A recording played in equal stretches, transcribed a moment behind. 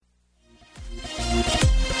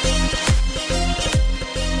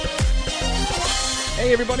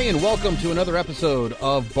Hey, everybody, and welcome to another episode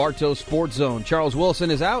of Bartow Sports Zone. Charles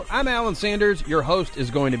Wilson is out. I'm Alan Sanders. Your host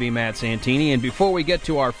is going to be Matt Santini. And before we get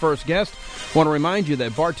to our first guest, I want to remind you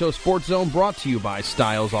that Bartow Sports Zone brought to you by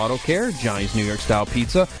Styles Auto Care, Johnny's New York Style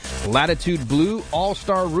Pizza, Latitude Blue,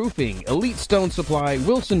 All-Star Roofing, Elite Stone Supply,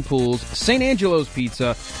 Wilson Pools, St. Angelo's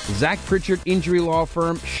Pizza, Zach Pritchard Injury Law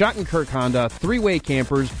Firm, Schottenkirk Honda, Three-Way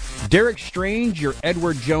Campers, Derek Strange, your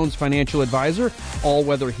Edward Jones financial advisor, All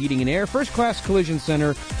Weather Heating and Air, First Class Collision Center,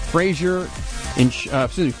 Frazier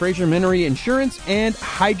Minery Insurance, and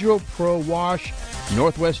Hydro Pro Wash,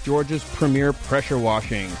 Northwest Georgia's premier pressure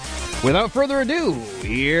washing. Without further ado,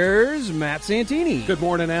 here's Matt Santini. Good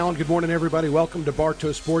morning, Alan. Good morning, everybody. Welcome to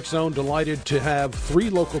Bartow Sports Zone. Delighted to have three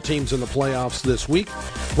local teams in the playoffs this week.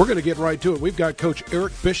 We're going to get right to it. We've got Coach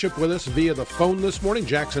Eric Bishop with us via the phone this morning.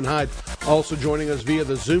 Jackson Hyde also joining us via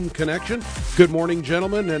the Zoom connection. Good morning,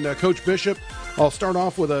 gentlemen. And Coach Bishop, I'll start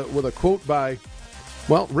off with a quote by,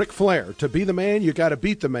 Ric Flair. To be the man, you got to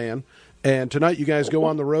beat the man. And tonight you guys go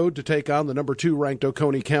on the road to take on the number 2 ranked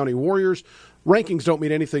Oconee County Warriors. Rankings don't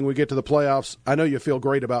mean anything when we get to the playoffs. I know you feel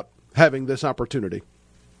great about having this opportunity.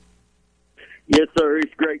 Yes, sir.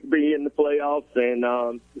 It's great to be in the playoffs.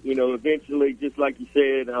 And, eventually, just like you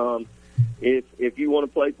said, if you want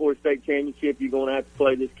to play for a state championship, you're going to have to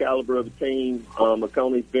play this caliber of a team.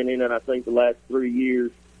 Oconee's been in it, I think, the last 3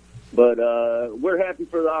 years. But we're happy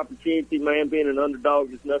for the opportunity, man. Being an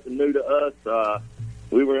underdog is nothing new to us.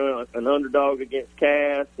 We were an underdog against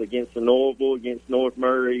Cass, against Norville, against North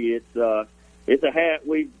Murray. It's a hat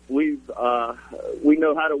we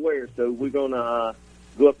know how to wear, so we're going to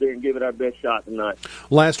go up there and give it our best shot tonight.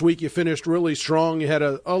 Last week you finished really strong. You had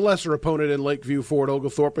a lesser opponent in Lakeview, Fort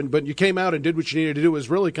Oglethorpe, but you came out and did what you needed to do. It was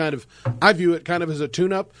really I view it kind of as a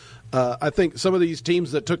tune-up. I think some of these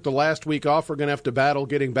teams that took the last week off are going to have to battle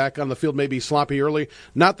getting back on the field, maybe sloppy early.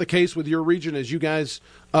 Not the case with your region, as you guys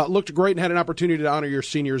looked great and had an opportunity to honor your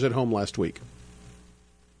seniors at home last week.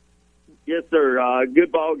 Yes, sir.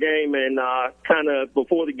 Good ball game, and kind of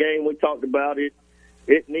before the game we talked about it.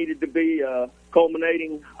 It needed to be a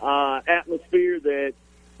culminating atmosphere that,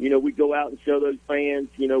 we go out and show those fans,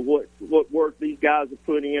 what work these guys have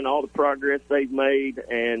put in, all the progress they've made,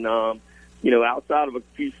 and, outside of a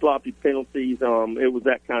few sloppy penalties, it was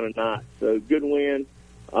that kind of night. So good win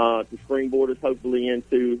to springboard us hopefully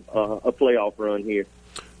into a playoff run here.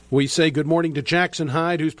 We say good morning to Jackson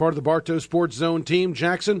Hyde, who's part of the Bartow Sports Zone team.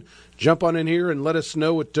 Jackson, jump on in here and let us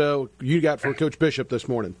know what you got for Coach Bishop this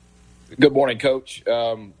morning. Good morning, Coach.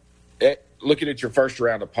 Looking at your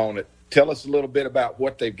first-round opponent, tell us a little bit about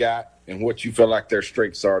what they've got and what you feel like their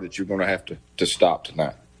strengths are that you're going to have to stop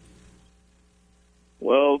tonight.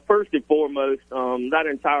 Well, first and foremost, that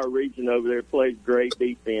entire region over there plays great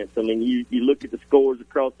defense. I mean, you look at the scores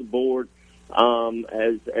across the board.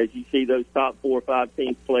 As you see those top 4 or 5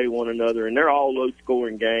 teams play one another, and they're all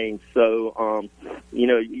low-scoring games. So,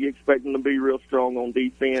 you expect them to be real strong on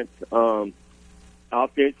defense.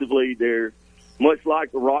 Offensively, they're much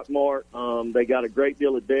like the Rockmart. They got a great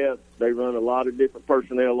deal of depth. They run a lot of different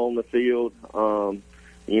personnel on the field.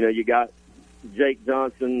 You got Jake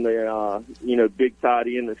Johnson, the big tight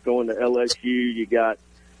end that's going to LSU. You got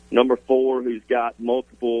number 4, who's got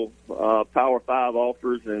multiple Power 5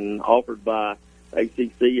 offers and offered by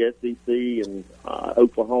ACC, SEC, and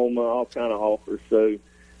Oklahoma, all kind of offers. So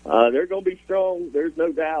they're going to be strong. There's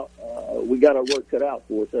no doubt. We got our work cut out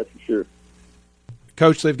for us, that's for sure.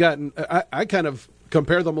 Coach, they've gotten I kind of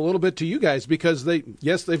compare them a little bit to you guys because they've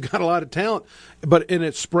got a lot of talent, and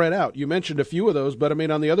it's spread out. You mentioned a few of those, but I mean,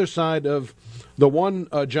 on the other side of the one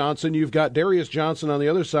Johnson, you've got Darius Johnson on the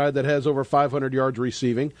other side that has over 500 yards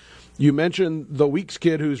receiving. You mentioned the Weeks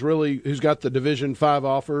kid who's got the Division 5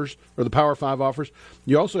 offers or the Power 5 offers.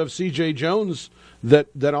 You also have C.J. Jones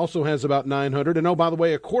that also has about 900. And, oh, by the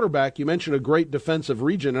way, a quarterback, you mentioned a great defensive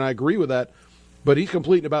region, and I agree with that, but he's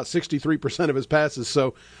completing about 63% of his passes.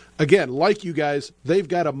 So, again, like you guys, they've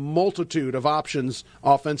got a multitude of options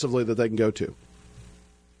offensively that they can go to.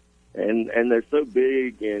 And they're so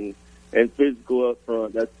big and physical up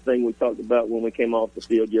front. That's the thing we talked about when we came off the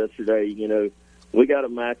field yesterday. We got to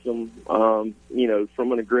match them, from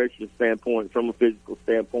an aggression standpoint, from a physical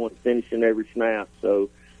standpoint, finishing every snap. So,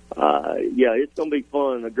 it's going to be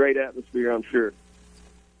fun, a great atmosphere, I'm sure.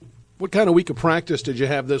 What kind of week of practice did you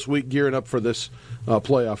have this week gearing up for this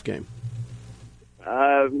playoff game?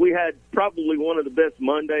 We had probably one of the best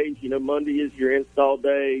Mondays. Monday is your install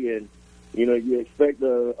day, and, you expect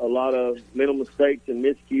a lot of mental mistakes and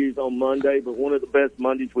miscues on Monday, but one of the best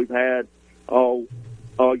Mondays we've had all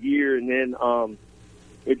year. And then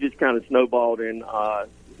it just kind of snowballed and,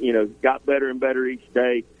 got better and better each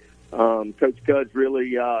day. Coach Cudds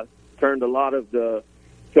really turned a lot of the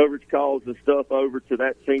coverage calls and stuff over to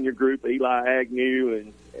that senior group, Eli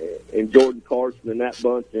Agnew and Jordan Carson and that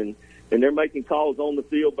bunch, and they're making calls on the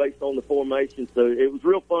field based on the formation. So it was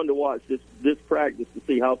real fun to watch this practice to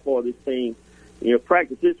see how far this team,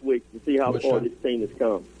 practice this week to see how far this team has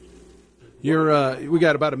come. We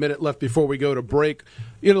got about a minute left before we go to break.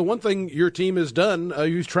 The one thing your team has done,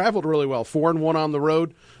 you've traveled really well, 4-1 on the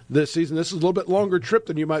road this season. This is a little bit longer trip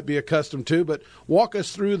than you might be accustomed to, but walk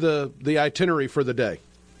us through the itinerary for the day.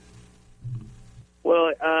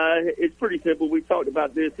 Well, it's pretty simple. We've talked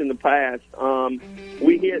about this in the past.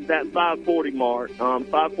 We hit that 5:40 mark.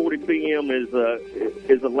 5:40 p.m. is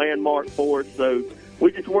a landmark for us, so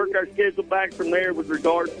we just work our schedule back from there with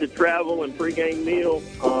regards to travel and pregame meal.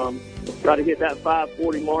 Try to hit that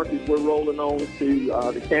 5:40 mark as we're rolling on to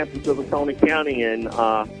the campus of Oconee County and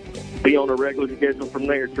be on a regular schedule from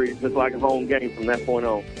there. Treat it just like a home game from that point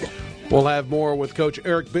on. We'll have more with Coach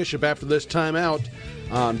Eric Bishop after this timeout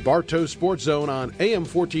on Bartow Sports Zone on AM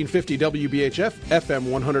 1450 WBHF, FM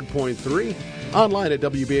 100.3, online at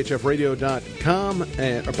WBHFradio.com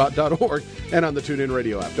and .org, and on the TuneIn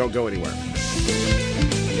Radio app. Don't go anywhere.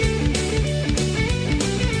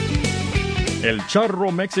 El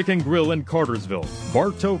Charro Mexican Grill in Cartersville,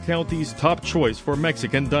 Bartow County's top choice for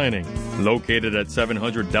Mexican dining. Located at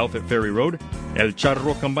 700 Dalfett Ferry Road, El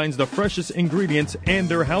Charro combines the freshest ingredients and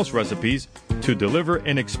their house recipes to deliver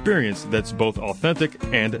an experience that's both authentic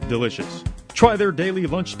and delicious. Try their daily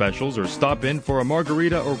lunch specials or stop in for a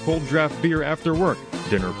margarita or cold draft beer after work.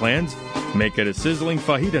 Dinner plans? Make it a sizzling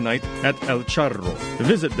fajita night at El Charro.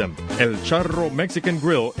 Visit them, El Charro Mexican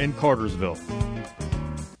Grill in Cartersville.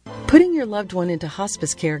 Putting your loved one into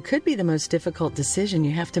hospice care could be the most difficult decision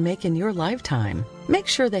you have to make in your lifetime. Make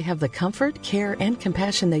sure they have the comfort, care, and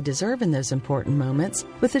compassion they deserve in those important moments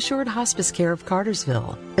with Assured Hospice Care of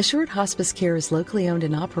Cartersville. Assured Hospice Care is locally owned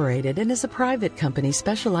and operated and is a private company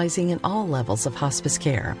specializing in all levels of hospice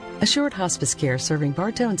care. Assured Hospice Care serving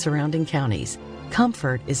Bartow and surrounding counties.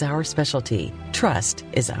 Comfort is our specialty. Trust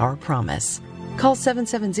is our promise. Call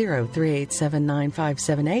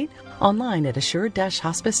 770-387-9578, online at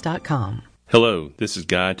assured-hospice.com. Hello, this is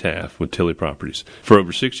Guy Taff with Tilley Properties. For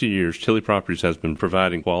over 60 years, Tilley Properties has been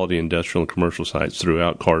providing quality industrial and commercial sites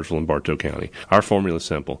throughout Cartersville and Bartow County. Our formula is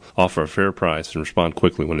simple. Offer a fair price and respond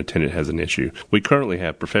quickly when a tenant has an issue. We currently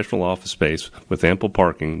have professional office space with ample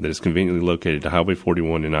parking that is conveniently located to Highway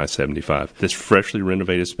 41 and I-75. This freshly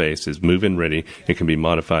renovated space is move-in ready and can be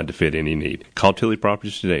modified to fit any need. Call Tilley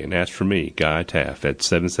Properties today and ask for me, Guy Taff, at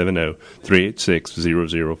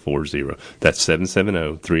 770-386-0040. That's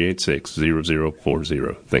 770-386-0040.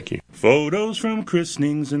 Thank you. Photos from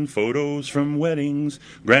christenings and photos from weddings,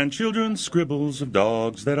 grandchildren's scribbles of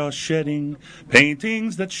dogs that are shedding,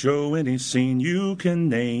 paintings that show any scene you can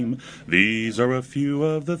name. These are a few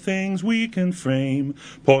of the things we can frame.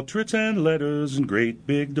 Portraits and letters and great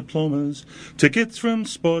big diplomas, tickets from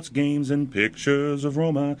sports games and pictures of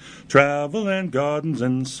Roma, travel and gardens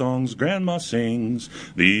and songs grandma sings.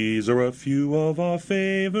 These are a few of our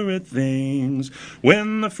favorite things.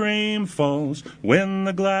 When the frame falls, when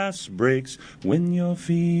the glass breaks, when you're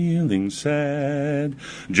feeling sad,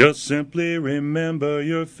 just simply remember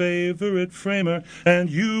your favorite framer and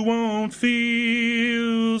you won't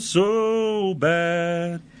feel so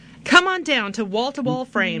bad. Come on down to Wall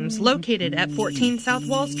Frames, located at 14 South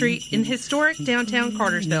Wall Street in historic downtown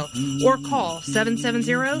Cartersville, or call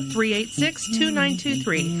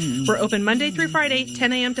 770-386-2923. We're open Monday through Friday,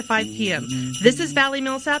 10 a.m. to 5 p.m. This is Valley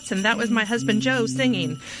Millsaps, and that was my husband Joe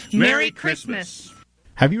singing Merry Christmas.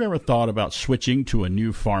 Have you ever thought about switching to a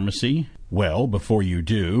new pharmacy? Well, before you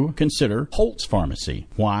do, consider Holtz Pharmacy.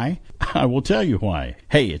 Why? I will tell you why.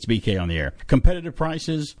 Hey, it's BK on the air. Competitive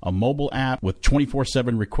prices, a mobile app with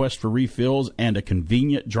 24/7 requests for refills, and a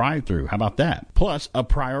convenient drive-thru. How about that? Plus, a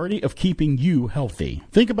priority of keeping you healthy.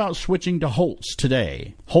 Think about switching to Holtz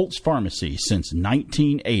today. Holtz Pharmacy since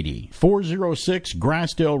 1980. 406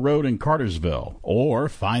 Grassdale Road in Cartersville. Or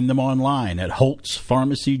find them online at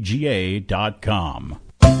holtzpharmacyga.com.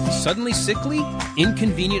 Suddenly sickly?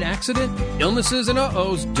 Inconvenient accident? Illnesses and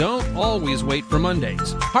uh-ohs don't always wait for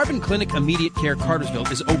Mondays. Harbin Clinic Immediate Care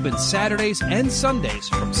Cartersville is open Saturdays and Sundays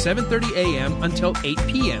from 7:30 a.m. until 8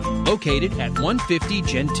 p.m. located at 150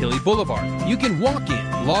 Gentilly Boulevard. You can walk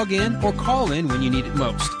in, log in, or call in when you need it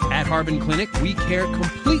most. At Harbin Clinic, we care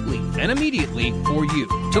completely and immediately for you.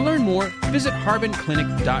 To learn more, visit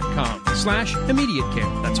harbinclinic.com/immediate care.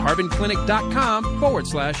 That's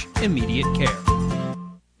harbinclinic.com/immediate care.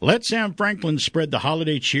 Let Sam Franklin spread the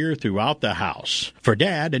holiday cheer throughout the house. For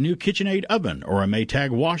Dad, a new KitchenAid oven or a Maytag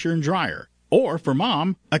washer and dryer. Or for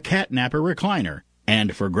Mom, a Cat Napper recliner.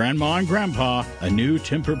 And for Grandma and Grandpa, a new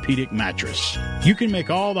Tempur-Pedic mattress. You can make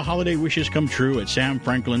all the holiday wishes come true at Sam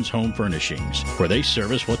Franklin's Home Furnishings, where they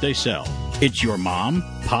service what they sell. It's your mom,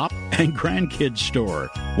 pop, and grandkids store.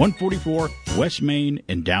 144 West Main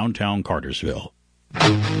in downtown Cartersville.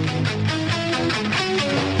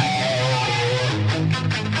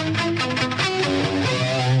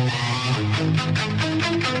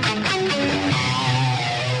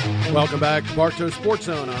 Welcome back to Bartow Sports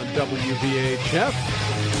Zone on WVHF.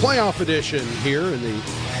 Playoff edition here in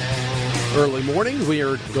the early morning. We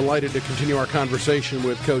are delighted to continue our conversation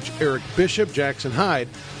with Coach Eric Bishop. Jackson Hyde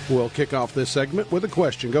will kick off this segment with a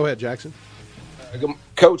question. Go ahead, Jackson.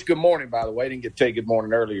 Coach, good morning, by the way. Didn't get to say good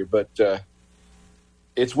morning earlier, but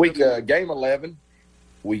it's game 11.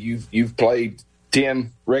 You've played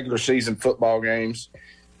 10 regular season football games.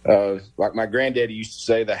 Like my granddaddy used to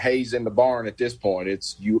say, the hay's in the barn at this point.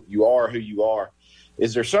 It's you are who you are.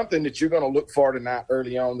 Is there something that you're going to look for tonight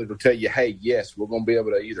early on that will tell you, hey, yes, we're going to be able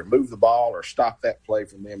to either move the ball or stop that play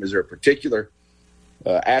from them? Is there a particular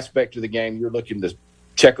aspect of the game you're looking to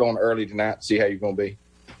check on early tonight and see how you're going to be?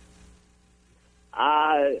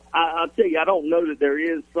 I'll tell you, I don't know that there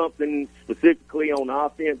is something specifically on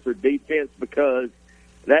offense or defense, because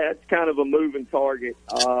that's kind of a moving target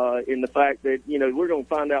in the fact that, we're going to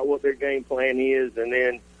find out what their game plan is and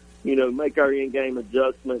then, make our in-game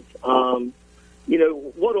adjustments.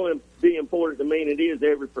 What will be important to me, and it is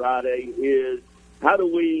every Friday, is how do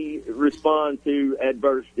we respond to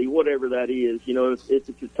adversity, whatever that is. If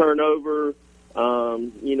it's a turnover, a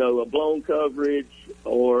blown coverage,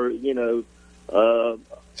 or, a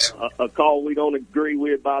call we don't agree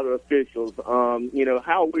with by the officials.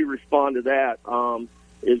 How we respond to that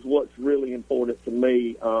is what's really important to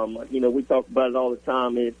me. We talk about it all the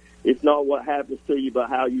time. It's not what happens to you, but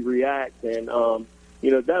how you react. And,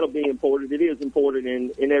 that'll be important. It is important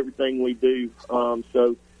in everything we do.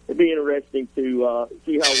 So it'd be interesting to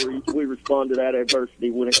see how we respond to that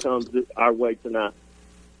adversity when it comes our way tonight.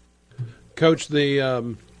 Coach,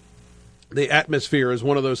 the atmosphere is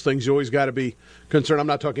one of those things you always got to be concerned. I'm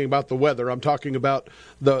not talking about the weather. I'm talking about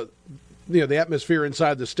the atmosphere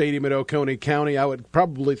inside the stadium at Oconee County. I would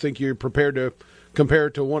probably think you're prepared to compare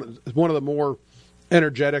it to one of the more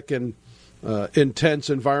energetic and intense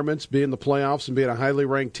environments, being the playoffs and being a highly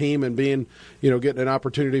ranked team and being, getting an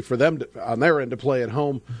opportunity for them on their end to play at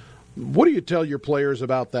home. What do you tell your players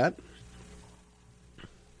about that?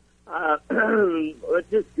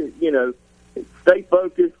 Just, stay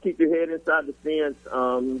focused, keep your head inside the fence.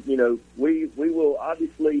 We will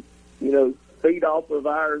obviously, feed off of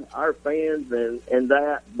our fans and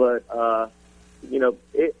that, but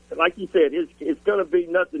like you said, it's going to be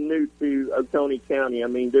nothing new to Oconee County. I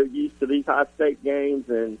mean, they're used to these high state games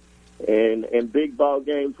and big ball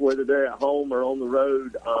games, whether they're at home or on the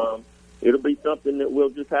road. It'll be something that we'll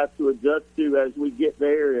just have to adjust to as we get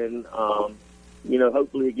there, and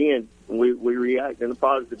hopefully again we react in a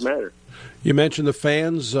positive manner. You mentioned the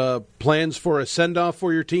fans. Plans for a send-off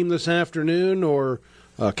for your team this afternoon, or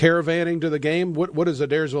caravanning to the game? What does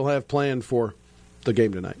Adairsville have planned for the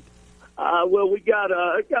game tonight? Well, we got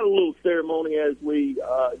a little ceremony as we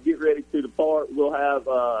get ready to depart. We'll have,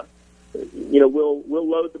 we'll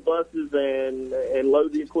load the buses and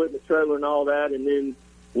load the equipment trailer and all that, and then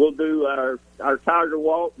we'll do our Tiger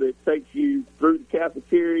Walk that takes you through the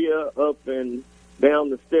cafeteria, up and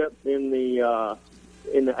down the steps in the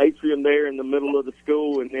atrium there in the middle of the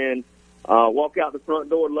school, and then walk out the front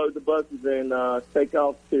door, load the buses, and take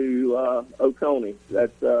off to Oconee.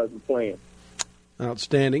 That's the plan.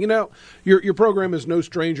 Outstanding. Your program is no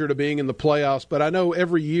stranger to being in the playoffs, but I know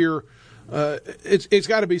every year it's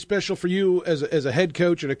got to be special for you as a head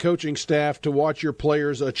coach and a coaching staff to watch your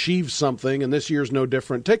players achieve something, and this year's no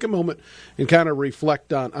different. Take a moment and kind of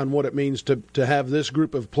reflect on what it means to have this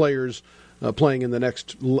group of players playing in the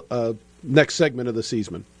next segment of the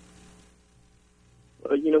season.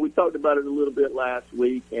 We talked about it a little bit last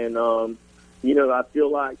week, and I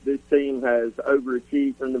feel like this team has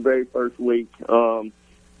overachieved from the very first week. And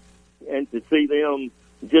to see them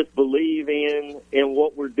just believe in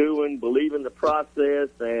what we're doing, believe in the process,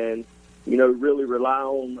 and, really rely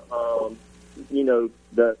on,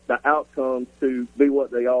 the outcomes to be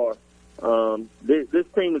what they are. This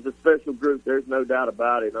team is a special group. There's no doubt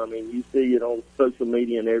about it. I mean, you see it on social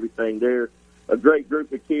media and everything. They're a great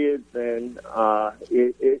group of kids, and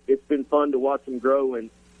it's been fun to watch them grow and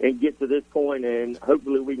get to this point, and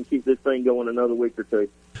hopefully we can keep this thing going another week or two.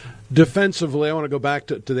 Defensively, I want to go back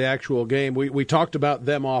to the actual game. We talked about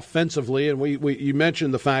them offensively, and you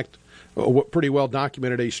mentioned the fact, pretty well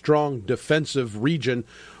documented, a strong defensive region.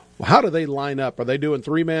 How do they line up? Are they doing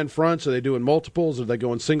three-man fronts? Are they doing multiples? Are they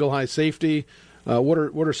going single high safety? What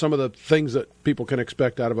are some of the things that people can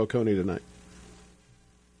expect out of Oconee tonight?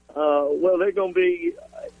 Well, they're going to be,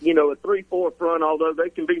 a 3-4 front, although they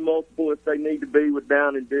can be multiple if they need to be with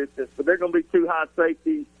down and distance. But they're going to be two high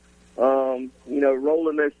safeties,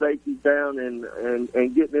 rolling their safeties down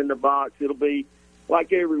and getting in the box. It'll be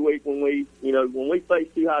like every week when we face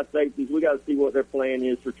two high safeties, we got to see what their plan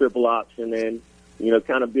is for triple option and,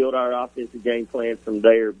 kind of build our offensive game plan from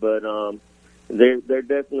there. But they're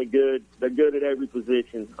definitely good. They're good at every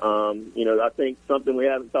position. I think something we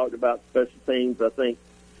haven't talked about, special teams. I think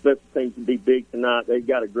special teams will be big tonight. They've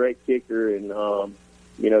got a great kicker, and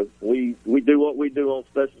we do what we do on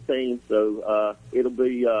special teams. So it'll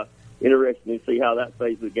be interesting to see how that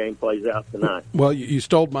phase of the game plays out tonight. Well, you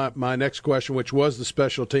stole my next question, which was the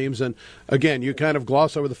special teams. And, again, you kind of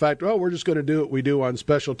gloss over the fact, we're just going to do what we do on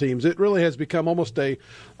special teams. It really has become almost a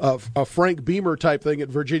Frank Beamer type thing at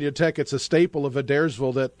Virginia Tech. It's a staple of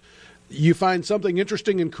Adairsville that you find something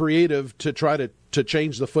interesting and creative to try to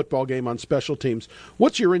change the football game on special teams.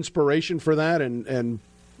 What's your inspiration for that, and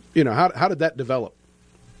how did that develop?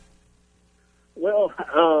 Well,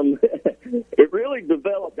 it really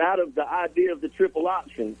developed out of the idea of the triple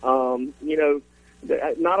option.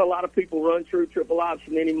 Not a lot of people run true triple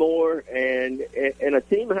option anymore, and a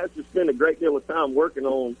team has to spend a great deal of time working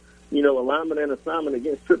on, alignment and assignment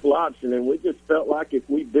against triple option, and we just felt like if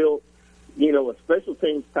we built, a special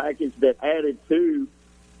teams package that added to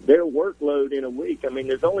their workload in a week. I mean,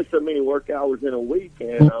 there's only so many work hours in a week,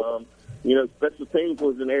 and special teams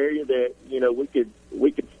was an area that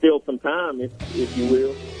we could steal some time, if you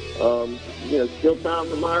will. Steal time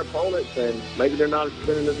from our opponents, and maybe they're not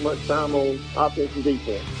spending as much time on offense and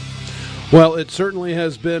defense. Well, it certainly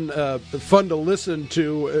has been fun to listen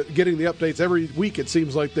to, getting the updates every week. It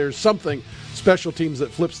seems like there's something special teams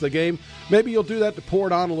that flips the game. Maybe you'll do that to pour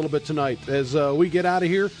it on a little bit tonight as we get out of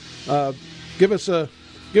here. Give us a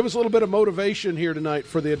little bit of motivation here tonight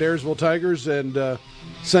for the Adairsville Tigers, and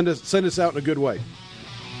send us out in a good way.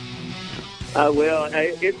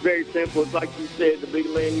 It's very simple. It's like you said, to beat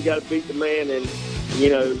the man, you got to beat the man, and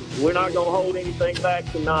we're not going to hold anything back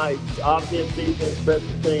tonight. Offense, defense,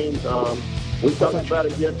 special teams. We talked about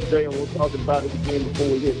it yesterday, and we'll talk about it again before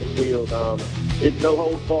we hit the field. It's no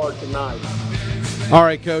hold barred tonight. All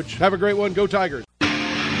right, Coach. Have a great one. Go Tigers.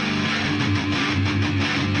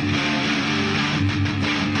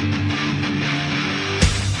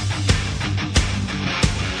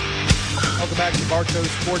 Welcome back to Bartow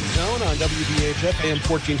Sports Zone on WDHF, AM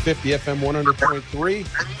 1450, FM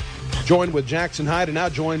 100.3. Joined with Jackson Hyde, and now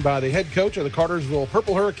joined by the head coach of the Cartersville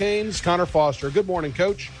Purple Hurricanes, Connor Foster. Good morning,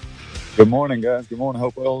 Coach. Good morning, guys. Good morning.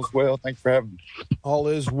 Hope all is well. Thanks for having me. All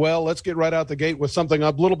is well. Let's get right out the gate with something a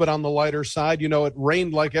little bit on the lighter side. It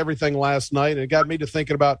rained like everything last night, and it got me to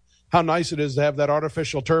thinking about how nice it is to have that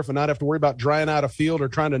artificial turf and not have to worry about drying out a field or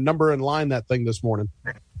trying to number and line that thing this morning.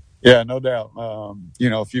 Yeah, no doubt.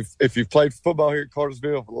 If you've played football here at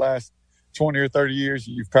Cartersville for the last 20 or 30 years,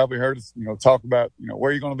 you've probably heard us, talk about,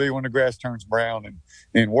 where you're going to be when the grass turns brown,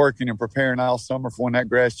 and working and preparing all summer for when that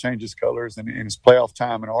grass changes colors and it's playoff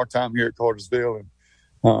time and our time here at Cartersville.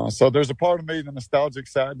 And so there's a part of me, the nostalgic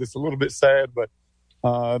side, that's a little bit sad, but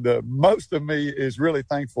the most of me is really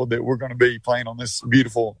thankful that we're going to be playing on this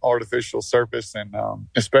beautiful artificial surface, and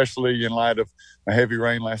especially in light of a heavy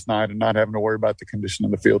rain last night and not having to worry about the condition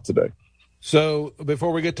of the field today. So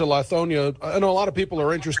before we get to Lithonia, I know a lot of people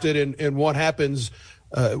are interested in what happens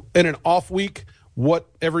in an off week, what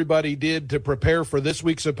everybody did to prepare for this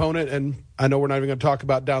week's opponent. And I know we're not even going to talk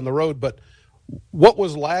about down the road, but what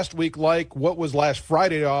was last week like? What was last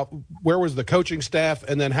Friday off? Where was the coaching staff?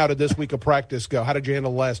 And then how did this week of practice go? How did you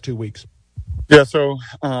handle the last 2 weeks? Yeah, so,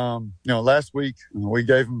 last week we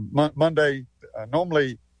gave them Monday.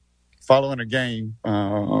 Normally following a game,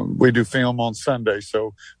 we do film on Sunday.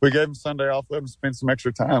 So we gave them Sunday off, let them spend some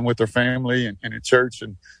extra time with their family and at church.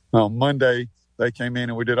 And Monday they came in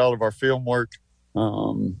and we did all of our film work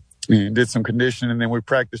and did some conditioning. And then we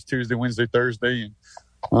practiced Tuesday, Wednesday, Thursday.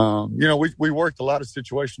 And we worked a lot of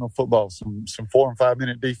situational football, some 4 and 5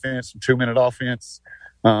 minute defense, some 2 minute offense,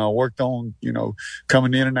 worked on,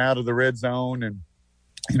 coming in and out of the red zone and,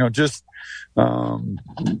 just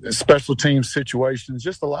special teams situations,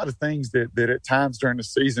 just a lot of things that at times during the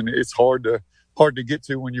season, it's hard to get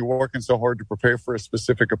to when you're working so hard to prepare for a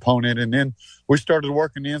specific opponent. And then we started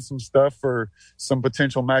working in some stuff for some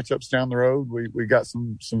potential matchups down the road. We got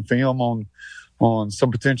some film on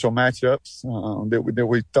some potential matchups that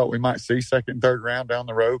we thought we might see second and third round down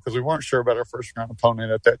the road, because we weren't sure about our first round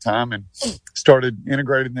opponent at that time, and started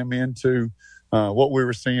integrating them into what we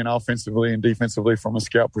were seeing offensively and defensively from a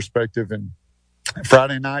scout perspective. And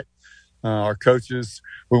Friday night, Our coaches,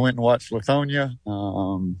 we went and watched Lithonia.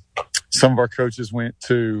 Some of our coaches went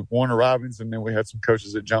to Warner Robins, and then we had some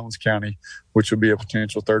coaches at Jones County, which would be a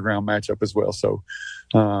potential third-round matchup as well. So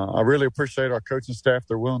I really appreciate our coaching staff,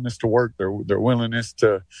 their willingness to work, their willingness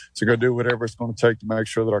to go do whatever it's going to take to make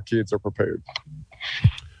sure that our kids are prepared.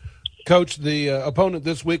 Coach, the opponent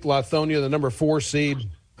this week, Lithonia, the number 4 seed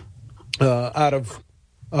out of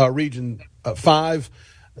Region 5.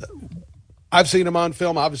 I've seen them on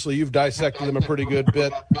film. Obviously, you've dissected them a pretty good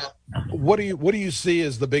bit. What do you see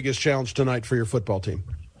as the biggest challenge tonight for your football team?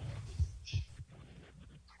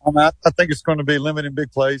 I think it's going to be limiting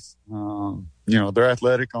big plays. They're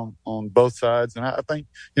athletic on both sides. And I think,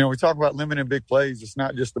 we talk about limiting big plays. It's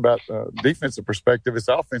not just about defensive perspective. It's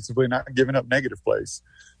offensively not giving up negative plays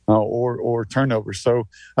or turnovers. So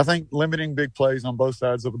I think limiting big plays on both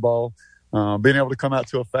sides of the ball, being able to come out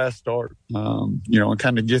to a fast start, and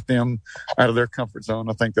kind of get them out of their comfort zone.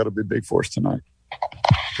 I think that'll be big for us tonight.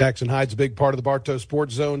 Jackson Hyde's a big part of the Bartow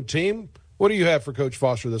Sports Zone team. What do you have for Coach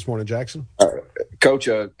Foster this morning, Jackson? Coach,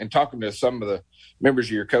 in talking to some of the members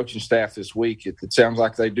of your coaching staff this week, it sounds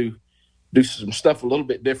like they do some stuff a little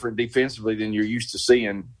bit different defensively than you're used to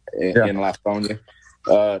seeing in Lithonia.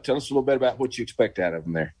 Tell us a little bit about what you expect out of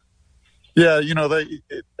them there. Yeah,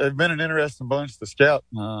 they've been an interesting bunch to scout,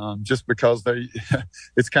 just because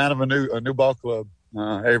it's kind of a new ball club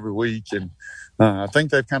every week, and I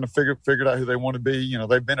think they've kind of figured out who they want to be.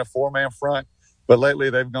 They've been a 4-man front, but lately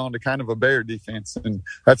they've gone to kind of a bear defense, and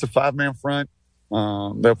that's a 5-man front.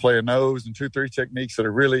 They'll play a nose and 2-3 techniques that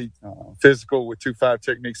are really physical with 2-5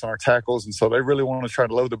 techniques on our tackles, and so they really want to try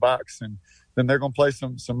to load the box, and then they're going to play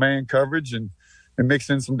some man coverage and mix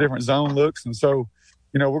in some different zone looks, and so.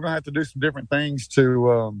 We're going to have to do some different things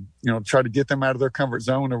to, try to get them out of their comfort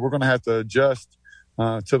zone, and we're going to have to adjust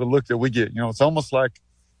to the look that we get. It's almost like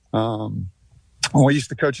when we used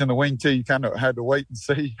to coach in the wing tee, you kind of had to wait and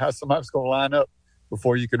see how somebody's going to line up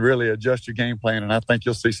before you could really adjust your game plan, and I think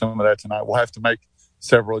you'll see some of that tonight. We'll have to make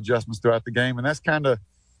several adjustments throughout the game, and that's kind of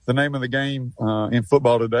the name of the game in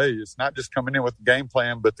football today. It's not just coming in with the game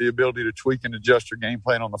plan, but the ability to tweak and adjust your game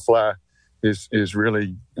plan on the fly is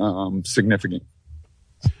really significant.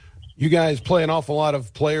 You guys play an awful lot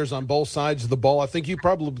of players on both sides of the ball. I think you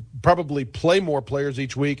probably play more players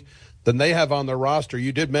each week than they have on their roster.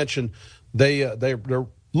 You did mention they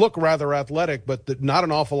look rather athletic, but not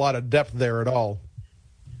an awful lot of depth there at all.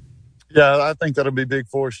 Yeah, I think that'll be big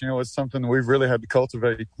for us. It's something that we've really had to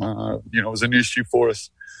cultivate. It was an issue for us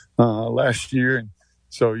last year. And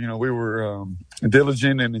so, we were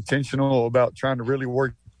diligent and intentional about trying to really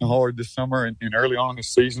work hard this summer and early on in the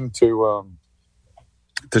season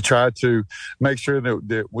to try to make sure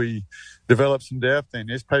that we develop some depth, and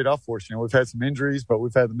it's paid off for us. We've had some injuries, but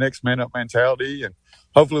we've had the next man up mentality, and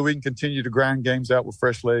hopefully we can continue to grind games out with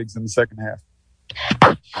fresh legs in the second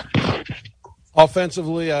half.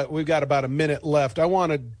 Offensively, we've got about a minute left.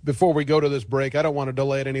 Before we go to this break, I don't want to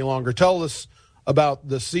delay it any longer. Tell us about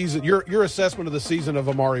the season, your assessment of the season of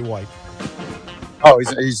Amari White. Oh,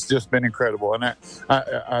 he's just been incredible, and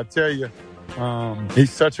I tell you,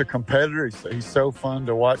 he's such a competitor. He's so fun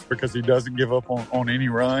to watch because he doesn't give up on any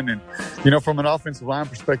run. And, from an offensive line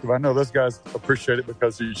perspective, I know those guys appreciate it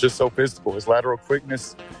because he's just so physical. His lateral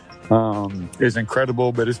quickness is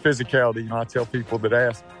incredible, but his physicality, I tell people that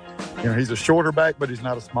ask, he's a shorter back, but he's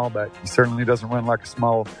not a small back. He certainly doesn't run like a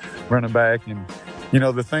small running back. And,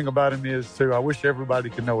 the thing about him is, too, I wish everybody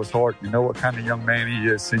could know his heart, what kind of young man he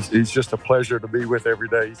is. He's just a pleasure to be with every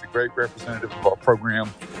day. He's a great representative of our program,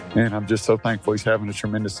 and I'm just so thankful he's having a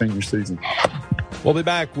tremendous senior season. We'll be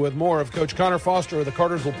back with more of Coach Connor Foster of the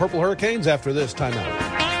Cartersville Purple Hurricanes after this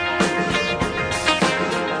timeout.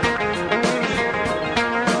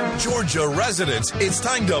 Georgia residents, it's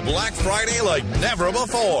time to Black Friday like never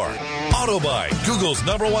before. Autobuy, Google's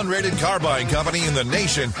 #1 rated car buying company in the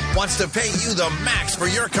nation, wants to pay you the max for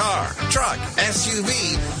your car, truck,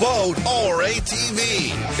 SUV, boat, or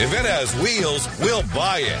ATV. If it has wheels, we'll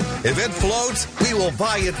buy it. If it floats, we will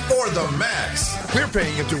buy it for the max. We're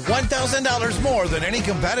paying up to $1,000 more than any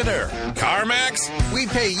competitor. CarMax, we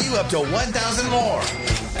pay you up to $1,000 more.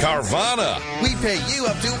 Carvana, we pay you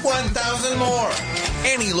up to $1,000 more.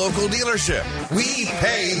 Any local dealership, we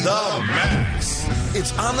pay the max.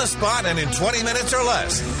 It's on the spot and in 20 minutes or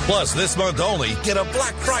less. Plus, this month only, get a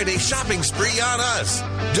Black Friday shopping spree on us.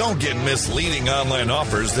 Don't get misleading online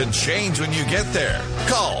offers that change when you get there.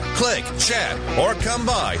 Call, click, chat, or come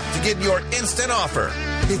by to get your instant offer.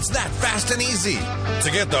 It's that fast and easy.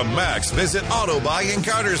 To get the max, visit AutoBuy in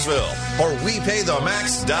Cartersville or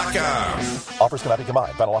WePayTheMax.com. Offers cannot be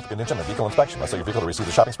combined. Final offer contingent on vehicle inspection. Must sell your vehicle to receive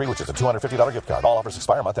the shopping spree, which is a $250 gift card. All offers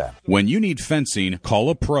expire month end. When you need fencing,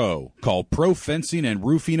 call a pro. Call Pro Fencing and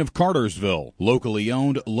Roofing of Cartersville. Locally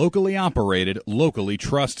owned, locally operated, locally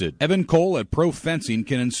trusted. Evan Cole at Pro Fencing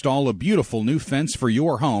can install a beautiful new fence for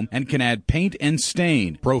your home and can add paint and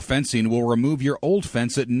stain. Pro Fencing will remove your old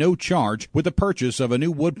fence at no charge with the purchase of a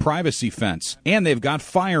new wood privacy fence. And they've got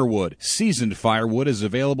firewood. Seasoned firewood is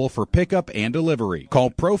available for pickup and delivery.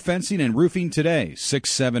 Call Pro Fencing and Roofing today,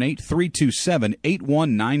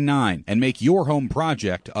 678-327-8199, and make your home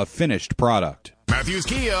project a finished product. Matthews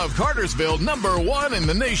Kia of Cartersville, #1 in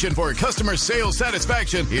the nation for customer sales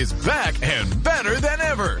satisfaction, is back and better than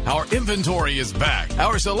ever. Our inventory is back.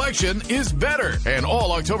 Our selection is better. And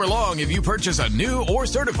all October long, if you purchase a new or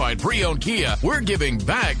certified pre-owned Kia, we're giving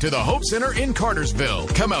back to the Hope Center in Cartersville.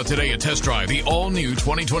 Come out today and test drive the all-new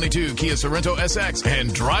 2022 Kia Sorento SX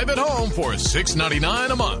and drive it home for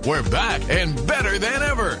 $699 a month. We're back and better than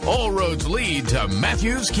ever. All roads lead to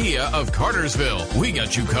Matthews Kia of Cartersville. We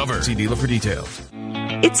got you covered. See dealer for details.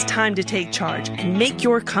 It's time to take charge and make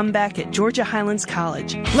your comeback at Georgia Highlands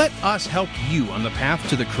College. Let us help you on the path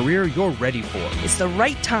to the career you're ready for. It's the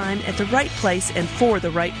right time at the right place and for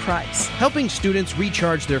the right price. Helping students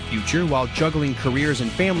recharge their future while juggling careers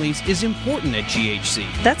and families is important at GHC.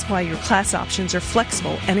 That's why your class options are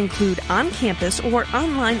flexible and include on-campus or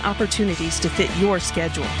online opportunities to fit your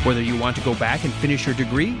schedule. Whether you want to go back and finish your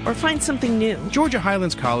degree or find something new, Georgia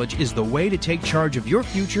Highlands College is the way to take charge of your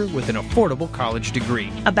future with an affordable college degree.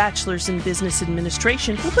 A bachelor's in business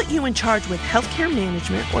administration will put you in charge with healthcare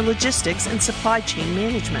management or logistics and supply chain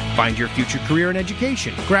management. Find your future career in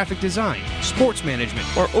education, graphic design, sports management,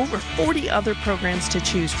 or over 40 other programs to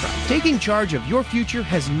choose from. Taking charge of your future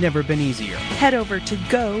has never been easier. Head over to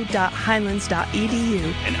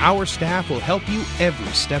go.highlands.edu and our staff will help you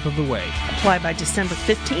every step of the way. Apply by December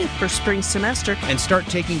 15th for spring semester and start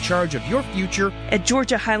taking charge of your future at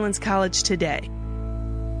Georgia Highlands College today.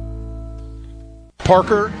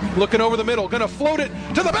 Parker looking over the middle, going to float it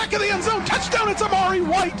to the back of the end zone. Touchdown, it's Amari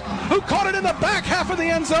White, who caught it in the back half of the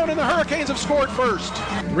end zone, and the Hurricanes have scored first.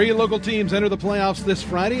 3 local teams enter the playoffs this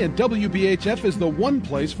Friday, and WBHF is the one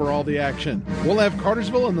place for all the action. We'll have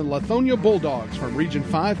Cartersville and the Lithonia Bulldogs from Region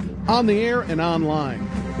 5 on the air and online.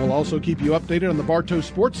 We'll also keep you updated on the Bartow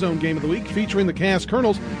Sports Zone Game of the Week, featuring the Cass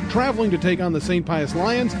Colonels traveling to take on the St. Pius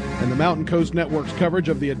Lions, and the Mountain Coast Network's coverage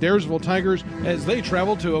of the Adairsville Tigers as they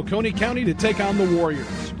travel to Oconee County to take on the Warriors.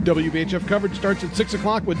 WBHF coverage starts at 6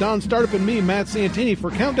 o'clock with Don Startup and me, Matt Santini,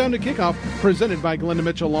 for Countdown to Kickoff, presented by Glenda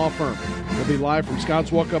Mitchell Law Firm. We'll be live from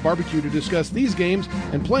Scott's Walk-Up Barbecue to discuss these games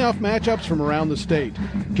and playoff matchups from around the state.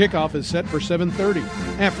 Kickoff is set for 7:30.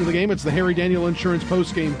 After the game, it's the Harry Daniel Insurance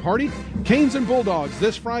post-game party. Canes and Bulldogs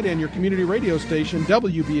this Friday on your community radio station,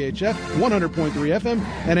 WBHF 100.3 FM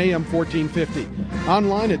and AM 1450.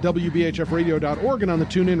 Online at WBHFradio.org and on the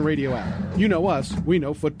TuneIn Radio app. You know us, we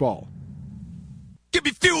know football. Give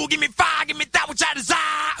me fuel, give me fire, give me that which I desire.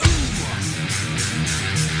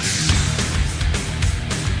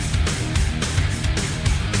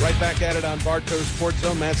 Right back at it on Bartow Sports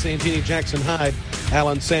Zone. Matt Santini, Jackson Hyde,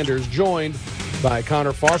 Alan Sanders, joined by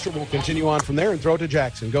Connor Foster. We'll continue on from there and throw it to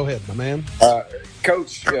Jackson. Go ahead, my man.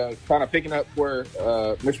 Coach, kind of picking up where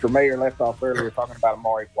Mr. Mayer left off earlier, talking about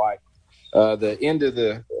Amari White. The end of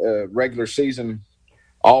the regular season,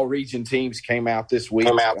 all region teams came out this week.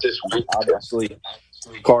 Obviously,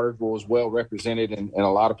 Cartersville was well represented in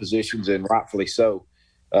a lot of positions, and rightfully so.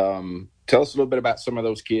 Tell us a little bit about some of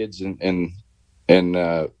those kids and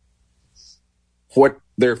what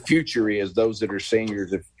their future is, those that are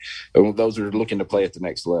seniors, those that are looking to play at the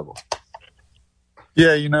next level.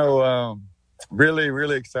 Yeah, really,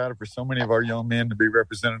 really excited for so many of our young men to be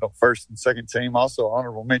represented on first and second team. Also,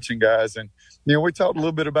 honorable mention guys. And, we talked a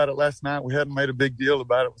little bit about it last night. We hadn't made a big deal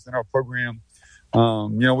about it within our program.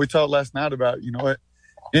 We talked last night about,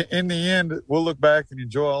 in the end, we'll look back and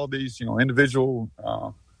enjoy all these, individual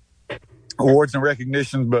awards and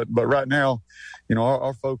recognitions. But right now,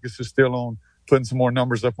 our focus is still on putting some more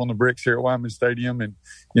numbers up on the bricks here at Wyman Stadium. And,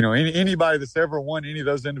 anybody that's ever won any of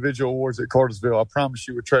those individual awards at Cartersville, I promise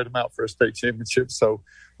you would trade them out for a state championship. So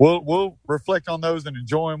we'll reflect on those and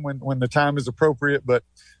enjoy them when the time is appropriate. But,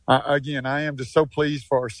 again, I am just so pleased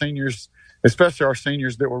for our seniors, especially our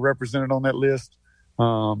seniors that were represented on that list.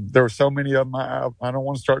 There were so many of them. I don't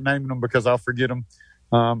want to start naming them because I'll forget them,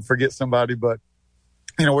 forget somebody. But,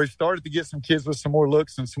 we've started to get some kids with some more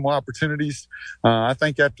looks and some more opportunities. I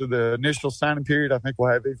think after the initial signing period, I think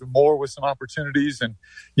we'll have even more with some opportunities. And,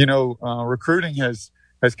 recruiting has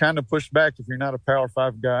has kind of pushed back if you're not a Power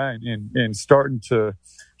 5 guy and starting to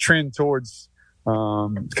trend towards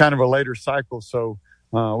kind of a later cycle. So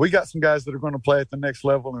we got some guys that are going to play at the next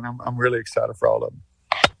level, and I'm really excited for all of them.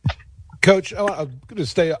 Coach, I'm going to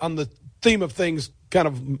stay on the theme of things kind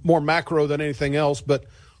of more macro than anything else, but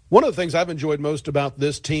one of the things I've enjoyed most about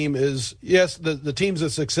this team is, yes, the teams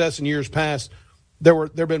of success in years past, there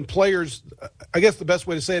have been players. I guess the best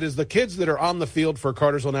way to say it is the kids that are on the field for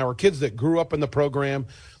Cartersville now are kids that grew up in the program,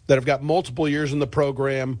 that have got multiple years in the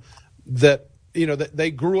program, that that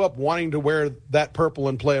they grew up wanting to wear that purple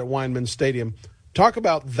and play at Weinman Stadium. Talk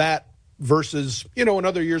about that versus in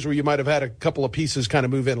other years where you might have had a couple of pieces kind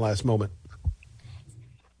of move in last moment.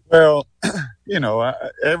 Well,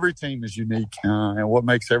 every team is unique, and what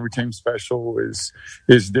makes every team special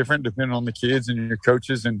is different depending on the kids and your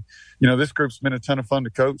coaches. And this group's been a ton of fun to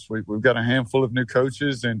coach. We've got a handful of new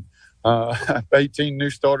coaches and 18 new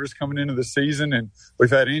starters coming into the season, and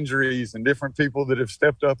we've had injuries and different people that have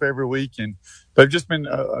stepped up every week, and they've just been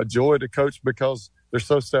a joy to coach because they're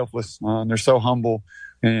so selfless and they're so humble.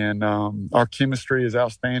 And our chemistry is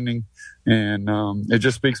outstanding, and it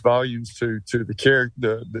just speaks volumes to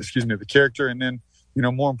the character, and then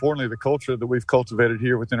more importantly the culture that we've cultivated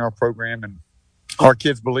here within our program. And our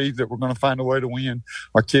kids believe that we're going to find a way to win.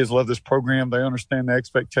 Our kids love this program. They understand the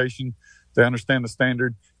expectation. They understand the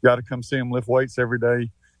standard. You got to come see them lift weights every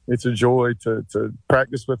day. It's a joy to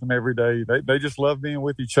practice with them every day. They just love being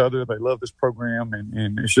with each other. They love this program,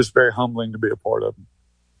 and it's just very humbling to be a part of it.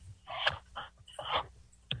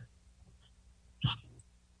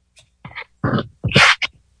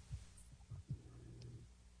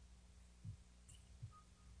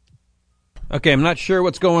 Okay, I'm not sure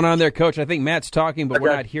what's going on there, Coach. I think Matt's talking, but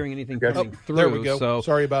we're not hearing anything coming through. There we go. So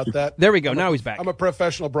sorry about that. There we go. Now he's back. I'm a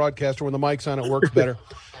professional broadcaster. When the mic's on, it works better.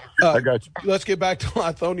 I got you. Let's get back to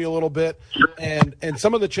Lithonia a little bit, and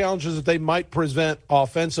some of the challenges that they might present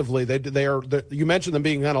offensively. They are you mentioned them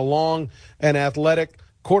being kind of long and athletic.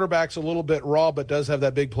 Quarterback's a little bit raw, but does have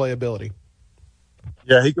that big playability.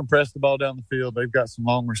 Yeah, he can press the ball down the field. They've got some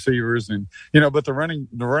long receivers, and but the running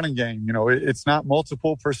game, it's not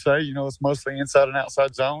multiple per se. It's mostly inside and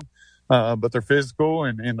outside zone, but they're physical,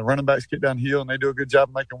 and the running backs get downhill, and they do a good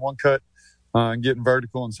job making one cut and getting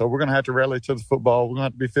vertical. And so we're going to have to rally to the football. We're going to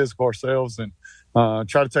have to be physical ourselves and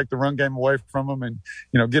try to take the run game away from them, and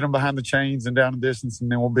get them behind the chains and down the distance,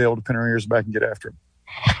 and then we'll be able to pin our ears back and get after them.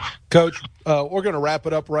 Coach, we're going to wrap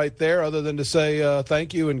it up right there, other than to say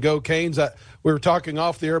thank you and go Canes. We were talking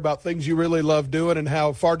off the air about things you really love doing and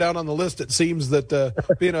how far down on the list it seems that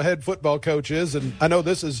being a head football coach is. And I know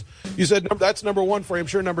you said that's number one for you. I'm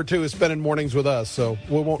sure number two is spending mornings with us. So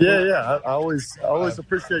we won't. Yeah. I always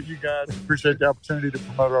appreciate you guys. Appreciate the opportunity to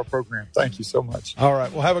promote our program. Thank you so much. All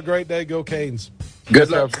right. Well, have a great day. Go Canes.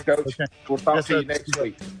 Good luck, Coach. We'll talk to you next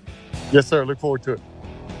week. Yes, sir. Look forward to it.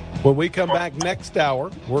 When we come back next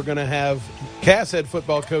hour, we're going to have Cass head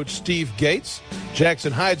football coach Steve Gates.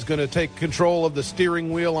 Jackson Hyde's going to take control of the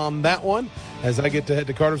steering wheel on that one as I get to head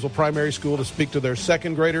to Cartersville Primary School to speak to their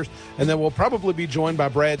second graders. And then we'll probably be joined by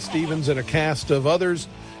Brad Stevens and a cast of others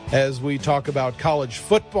as we talk about college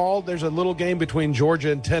football. There's a little game between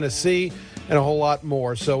Georgia and Tennessee and a whole lot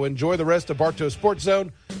more. So enjoy the rest of Bartow Sports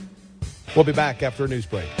Zone. We'll be back after a news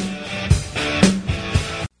break.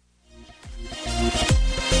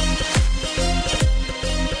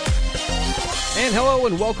 And hello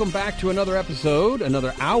and welcome back to another episode,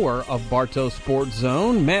 another hour of Bartow Sports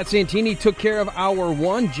Zone. Matt Santini took care of hour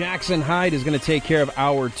one. Jackson Hyde is going to take care of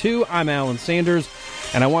hour two. I'm Alan Sanders,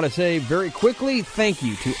 and I want to say very quickly thank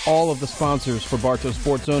you to all of the sponsors for Bartow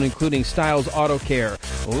Sports Zone, including Styles Auto Care,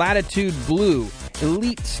 Latitude Blue,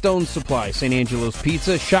 Elite Stone Supply, St. Angelo's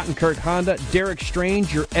Pizza, Schottenkirk Honda, Derek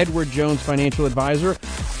Strange, your Edward Jones financial advisor,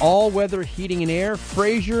 All Weather Heating and Air,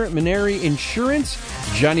 Frazier Maneri Insurance,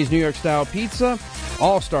 Johnny's New York Style Pizza,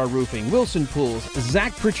 All-Star Roofing, Wilson Pools,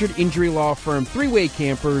 Zach Pritchard Injury Law Firm, Three-Way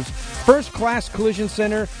Campers, First Class Collision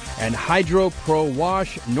Center, and Hydro Pro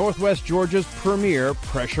Wash, Northwest Georgia's premier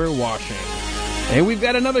pressure washing. And we've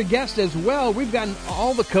got another guest as well. We've gotten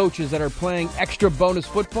all the coaches that are playing extra bonus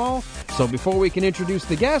football. So before we can introduce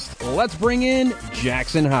the guest, let's bring in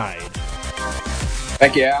Jackson Hyde.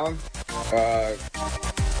 Thank you, Alan.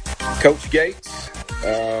 Coach Gates,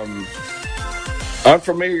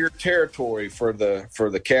 unfamiliar territory for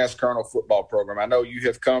the Cass Colonel football program. I know you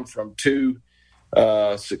have come from two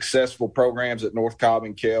successful programs at North Cobb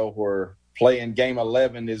and Kell where playing game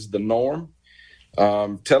 11 is the norm.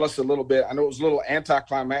 Tell us a little bit. I know it was a little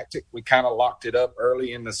anticlimactic. We kind of locked it up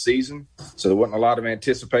early in the season, so there wasn't a lot of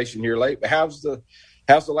anticipation here late. But how's the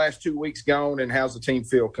last 2 weeks gone, and how's the team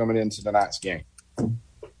feel coming into tonight's game?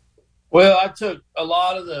 Well, I took a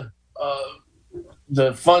lot of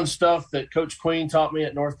the fun stuff that Coach Queen taught me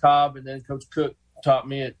at North Cobb, and then Coach Cook taught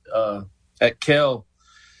me at Kell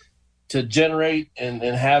to generate and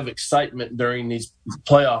have excitement during these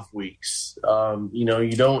playoff weeks.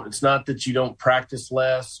 It's not that you don't practice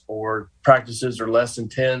less or practices are less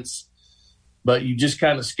intense, but you just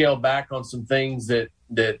kind of scale back on some things that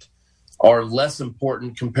are less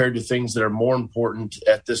important compared to things that are more important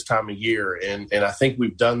at this time of year. And I think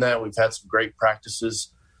we've done that. We've had some great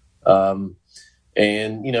practices. The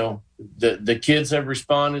kids have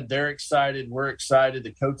responded. They're excited. We're excited.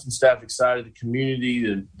 The coaching staff excited. The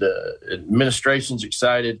community, the administration's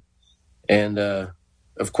excited. And,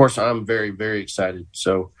 of course, I'm very, very excited.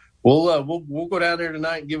 So we'll go down there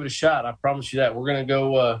tonight and give it a shot. I promise you that. We're going to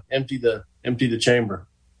go empty the chamber.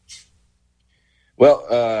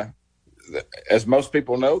 Well, as most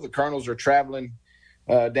people know, the Colonels are traveling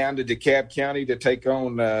down to DeKalb County to take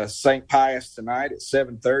on St. Pius tonight at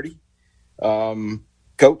 7:30.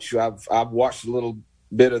 Coach, I've watched a little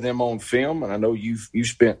bit of them on film, and I know you've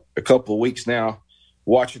spent a couple of weeks now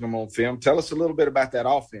watching them on film. Tell us a little bit about that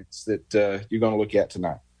offense that you're going to look at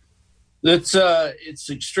tonight. It's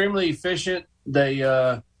extremely efficient.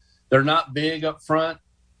 They're not big up front,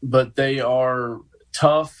 but they are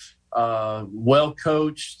tough, well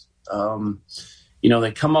coached.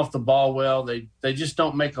 They come off the ball well. They just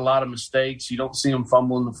don't make a lot of mistakes. You don't see them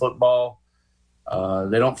fumbling the football.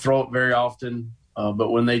 They don't throw it very often,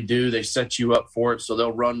 but when they do, they set you up for it. So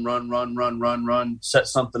they'll run, set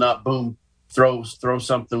something up, boom, throw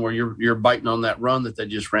something where you're biting on that run that they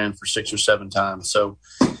just ran for 6 or 7 times. So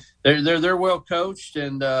they're well coached,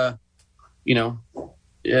 and as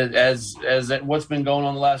what's been going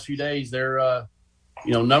on the last few days, they're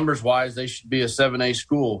numbers wise, they should be a 7A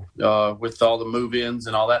school with all the move-ins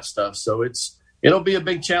and all that stuff. So it'll be a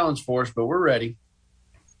big challenge for us, but we're ready.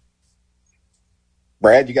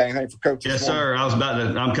 Brad, you got anything for Coach? Yes, sir.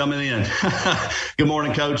 I'm coming in. Good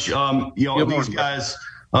morning, Coach. These guys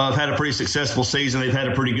have had a pretty successful season. They've had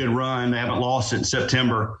a pretty good run. They haven't lost in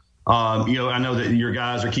September. I know that your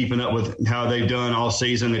guys are keeping up with how they've done all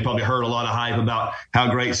season. They probably heard a lot of hype about how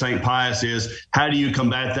great St. Pius is. How do you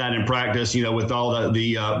combat that in practice? With all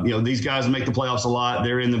these guys make the playoffs a lot.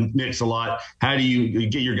 They're in the mix a lot. How do you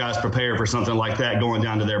get your guys prepared for something like that going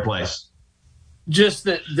down to their place? Just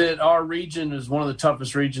that our region is one of the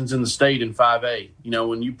toughest regions in the state in 5A.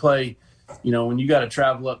 When you play, when you got to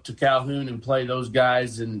travel up to Calhoun and play those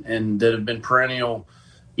guys and that have been perennial,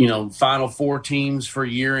 Final Four teams for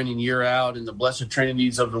year in and year out, and the Blessed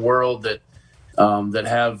Trinities of the world that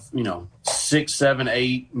have 6, 7,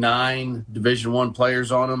 8, 9 Division I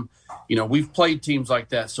players on them. We've played teams like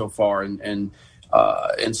that so far, and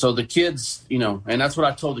so the kids, and that's what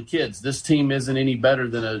I told the kids. This team isn't any better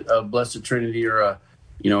than a Blessed Trinity or a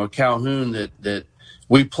Calhoun that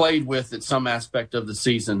we played with at some aspect of the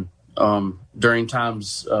season during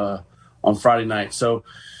times on Friday night. So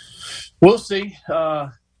we'll see.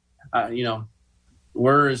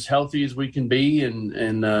 We're as healthy as we can be, and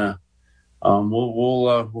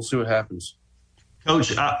we'll see what happens.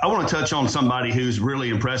 Coach, I want to touch on somebody who's really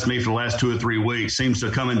impressed me for the last 2 or 3 weeks, seems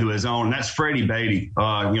to come into his own, and that's Freddie Beatty.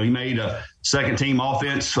 He made a second-team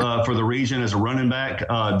offense for the region as a running back.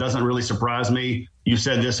 Doesn't really surprise me. You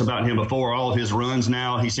said this about him before. All of his runs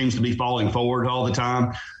now, he seems to be falling forward all the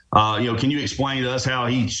time. Can you explain to us how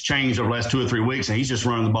he's changed over the last 2 or 3 weeks, and he's just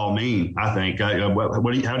running the ball mean, I think.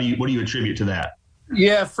 What do you attribute to that?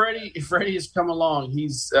 Yeah, Freddie has come along.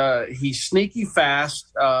 He's sneaky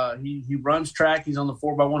fast. He runs track. He's on the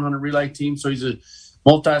 4x100 relay team, so he's a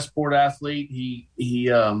multi-sport athlete. He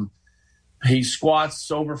squats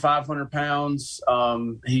over 500 pounds.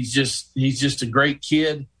 He's just a great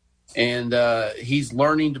kid, and he's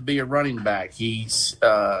learning to be a running back. He's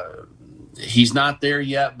not there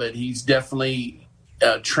yet, but he's definitely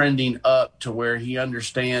trending up to where he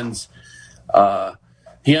understands.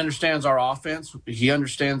 He understands our offense. He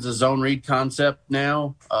understands the zone read concept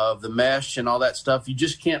now of the mesh and all that stuff. You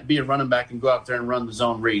just can't be a running back and go out there and run the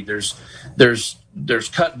zone read. There's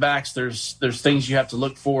cutbacks. There's things you have to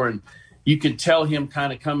look for, and you could tell him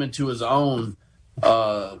kind of come into his own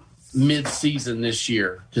mid-season this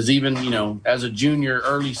year, because even as a junior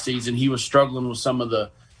early season, he was struggling with some of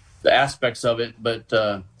the aspects of it.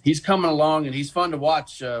 But he's coming along, and he's fun to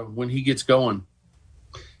watch when he gets going.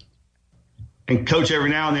 And, Coach, every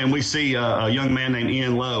now and then we see a young man named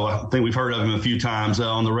Ian Lowe. I think we've heard of him a few times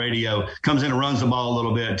on the radio. Comes in and runs the ball a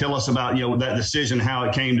little bit. Tell us about that decision, how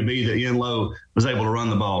it came to be that Ian Lowe was able to run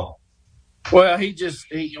the ball. Well, he's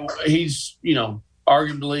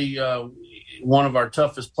arguably one of our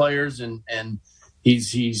toughest players, and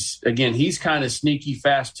he's kind of sneaky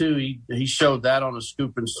fast too. He showed that on a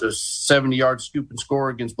 70-yard scoop and score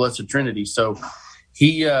against Blessed Trinity. So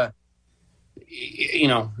he,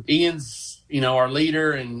 Ian's, our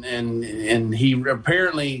leader, and he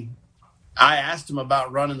apparently, I asked him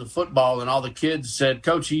about running the football, and all the kids said,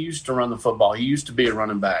 Coach, he used to run the football. He used to be a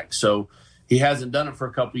running back. So he hasn't done it for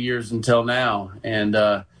a couple of years until now.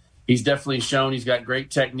 And he's definitely shown he's got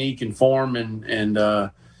great technique and form,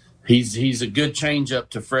 and he's a good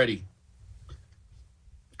change-up to Freddie.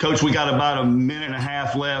 Coach, we got about a minute and a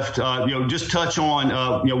half left. Just touch on,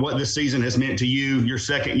 what this season has meant to you, your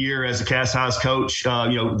second year as a Cass High's coach,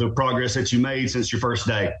 the progress that you made since your first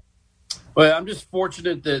day. Well, I'm just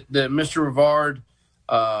fortunate that Mr. Rivard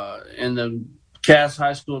and the Cass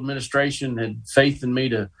High School administration had faith in me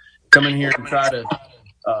to come in here and try to,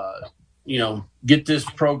 get this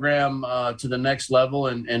program to the next level,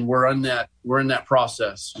 and we're in that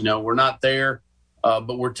process. We're not there,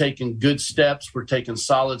 but we're taking good steps. We're taking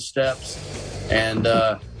solid steps, and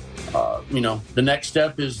the next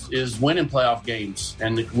step is winning playoff games,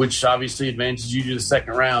 and which obviously advances you to the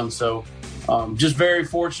second round. So. Just very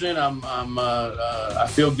fortunate. I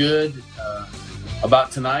feel good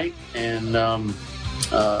about tonight, and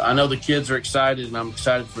I know the kids are excited, and I'm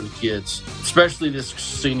excited for the kids, especially the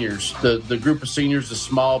seniors. The group of seniors is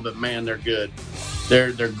small, but man, they're good.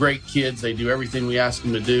 They're great kids. They do everything we ask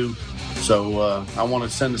them to do. So I want to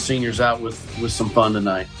send the seniors out with some fun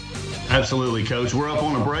tonight. Absolutely, Coach. We're up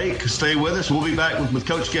on a break. Stay with us. We'll be back with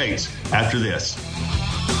Coach Gates after this.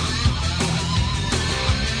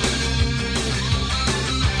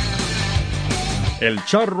 El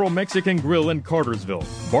Charro Mexican Grill in Cartersville,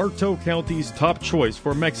 Bartow County's top choice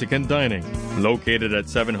for Mexican dining. Located at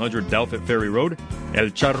 700 Dalfett Ferry Road,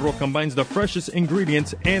 El Charro combines the freshest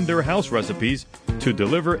ingredients and their house recipes to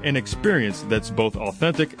deliver an experience that's both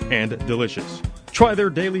authentic and delicious. Try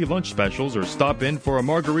their daily lunch specials or stop in for a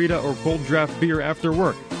margarita or cold draft beer after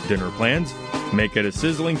work. Dinner plans? Make it a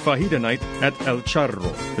sizzling fajita night at El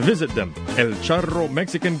Charro. Visit them, El Charro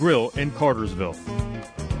Mexican Grill in Cartersville.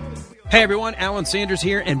 Hey everyone, Alan Sanders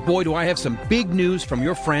here, and boy do I have some big news from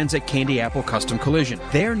your friends at Candy Apple Custom Collision.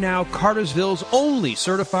 They're now Cartersville's only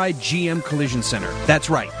certified GM Collision Center. That's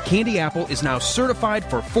right, Candy Apple is now certified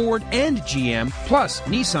for Ford and GM, plus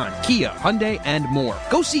Nissan, Kia, Hyundai, and more.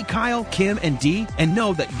 Go see Kyle, Kim, and Dee, and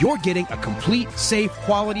know that you're getting a complete, safe,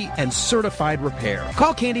 quality, and certified repair.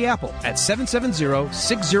 Call Candy Apple at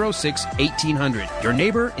 770-606-1800. Your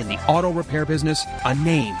neighbor in the auto repair business, a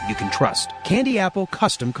name you can trust. Candy Apple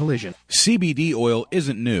Custom Collision. CBD oil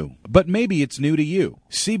isn't new, but maybe it's new to you.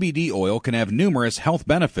 CBD oil can have numerous health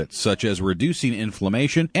benefits, such as reducing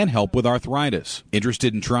inflammation and help with arthritis.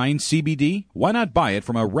 Interested in trying CBD? Why not buy it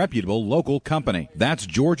from a reputable local company? That's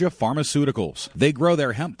Georgia Pharmaceuticals. They grow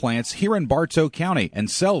their hemp plants here in Bartow County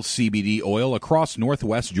and sell CBD oil across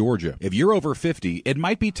northwest Georgia. If you're over 50, it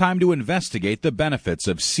might be time to investigate the benefits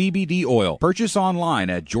of CBD oil. Purchase online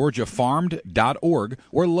at georgiafarmed.org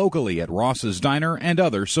or locally at Ross's Diner and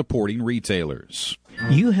other supporting retailers.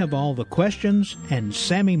 You have all the questions, and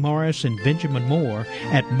Sammy Morris and Benjamin Moore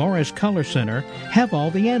at Morris Color Center have all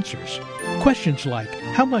the answers. Questions like,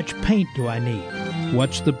 how much paint do I need?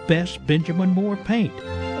 What's the best Benjamin Moore paint?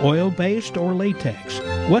 Oil-based or latex?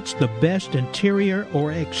 What's the best interior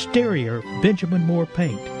or exterior Benjamin Moore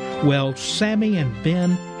paint? Well, Sammy and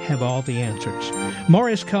Ben have all the answers.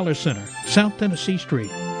 Morris Color Center, South Tennessee Street.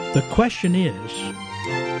 The question is...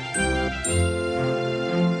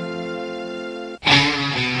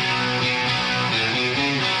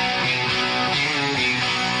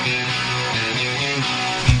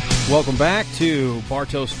 Welcome back to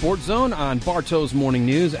Bartow Sports Zone on Bartow's Morning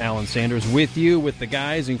News. Alan Sanders with you, with the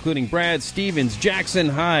guys, including Brad Stevens, Jackson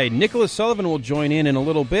Hyde. Nicholas Sullivan will join in a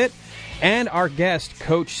little bit. And our guest,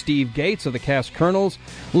 Coach Steve Gates of the Cass Colonels.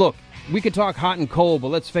 Look, we could talk hot and cold, but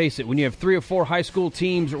let's face it, when you have 3 or 4 high school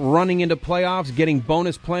teams running into playoffs, getting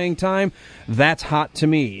bonus playing time, that's hot to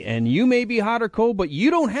me. And you may be hot or cold, but you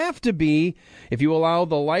don't have to be if you allow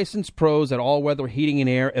the licensed pros at All Weather Heating and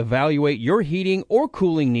Air evaluate your heating or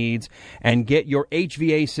cooling needs and get your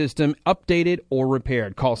HVA system updated or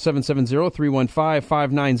repaired. Call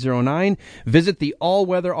 770-315-5909. Visit the All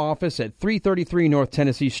Weather office at 333 North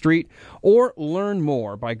Tennessee Street, or learn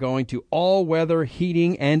more by going to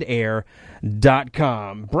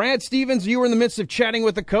allweatherheatingandair.com. Brad Stevens, you were in the midst of chatting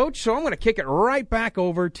with the coach, so I'm going to kick it right back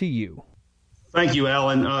over to you. Thank you,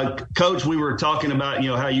 Alan. Coach, we were talking about,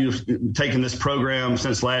 how you've taken this program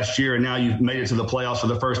since last year, and now you've made it to the playoffs for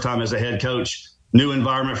the first time as a head coach. New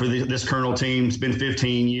environment for this Colonel team. It's been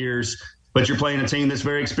 15 years, but you're playing a team that's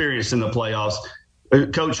very experienced in the playoffs.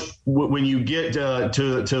 Coach, when you get to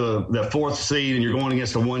the 4th seed and you're going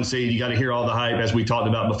against the 1 seed, you got to hear all the hype, as we talked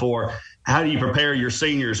about before. How do you prepare your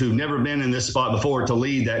seniors who've never been in this spot before to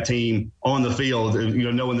lead that team on the field,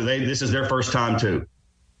 knowing that this is their first time too?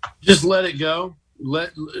 Just let it go.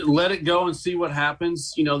 Let it go and see what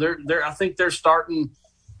happens. I think they're starting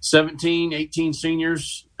 17, 18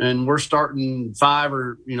 seniors, and we're starting 5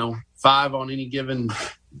 on any given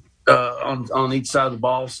on each side of the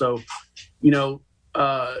ball. So,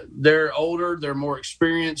 they're older, they're more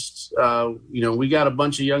experienced. We got a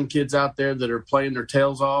bunch of young kids out there that are playing their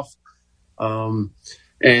tails off.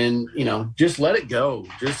 Just let it go.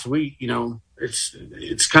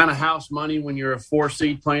 It's kind of house money when you're a 4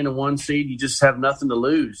 seed playing a 1 seed. You just have nothing to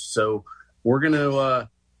lose. So we're going to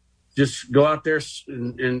just go out there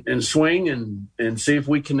and swing and see if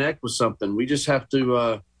we connect with something. We just have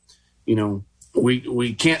to,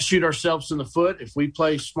 we can't shoot ourselves in the foot. If we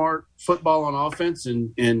play smart football on offense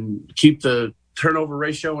and keep the turnover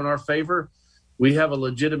ratio in our favor, we have a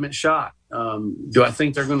legitimate shot. Do I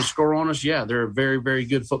think they're going to score on us? Yeah, they're a very, very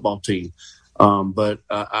good football team. But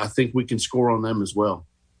I think we can score on them as well.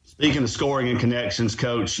 Speaking of scoring and connections,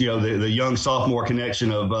 Coach, the young sophomore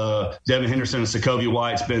connection of Devin Henderson and Sokovia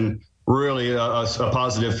White's been really a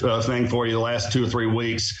positive thing for you the last 2 or 3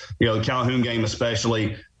 weeks. The Calhoun game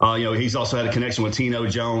especially. He's also had a connection with Tino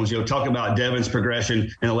Jones. Talk about Devin's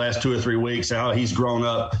progression in the last 2 or 3 weeks, how he's grown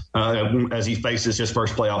up as he faces his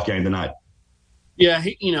first playoff game tonight. Yeah,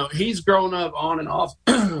 he's grown up on and off.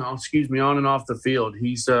 On and off the field.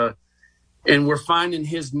 He's and we're finding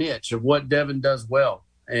his niche of what Devin does well,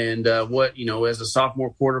 and what as a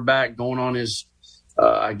sophomore quarterback going on his,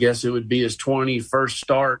 I guess it would be his 21st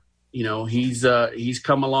start. He's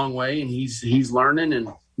come a long way, and he's learning, and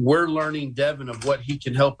we're learning Devin of what he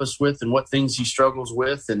can help us with and what things he struggles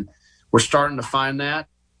with, and we're starting to find that.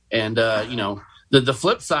 And the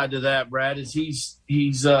flip side to that, Brad, is he's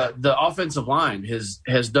the offensive line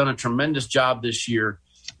has done a tremendous job this year,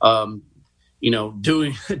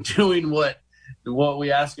 doing what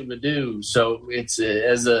we ask him to do. So it's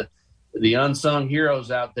the unsung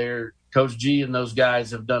heroes out there. Coach G and those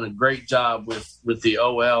guys have done a great job with the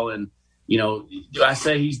OL. And, I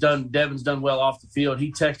say Devin's done well off the field.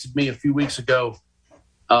 He texted me a few weeks ago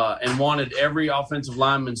and wanted every offensive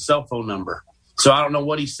lineman's cell phone number. So I don't know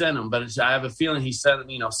what he sent him, but I have a feeling he sent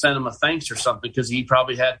him a thanks or something, because he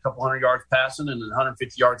probably had a couple 100 yards passing and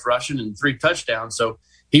 150 yards rushing and 3 touchdowns. So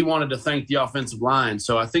he wanted to thank the offensive line.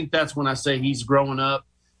 So I think that's when I say he's growing up.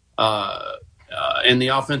 And the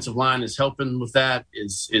offensive line is helping with that.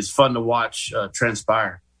 Is fun to watch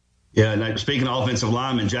transpire. Yeah, and speaking of offensive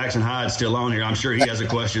lineman, Jackson Hyde's still on here. I'm sure he has a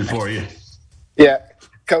question for you. Yeah,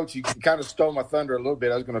 Coach, you kind of stole my thunder a little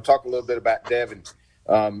bit. I was going to talk a little bit about Devin.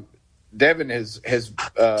 Devin is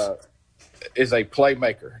a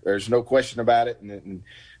playmaker. There's no question about it. And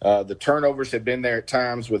the turnovers have been there at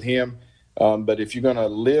times with him. But if you're going to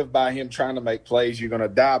live by him trying to make plays, you're going to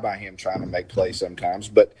die by him trying to make plays sometimes.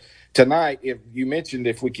 But tonight, if you mentioned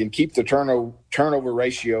if we can keep the turnover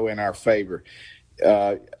ratio in our favor,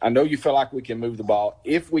 I know you feel like we can move the ball.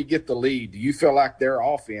 If we get the lead, do you feel like their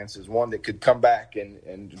offense is one that could come back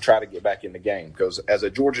and try to get back in the game? Because as a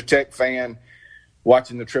Georgia Tech fan,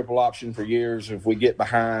 watching the triple option for years, if we get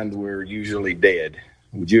behind, we're usually dead.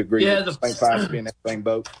 Would you agree with St. Pius being in that same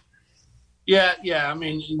boat? Yeah. I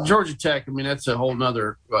mean, Georgia Tech, that's a whole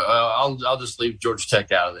nother I'll just leave Georgia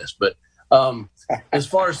Tech out of this. But as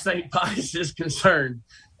far as St. Pius is concerned,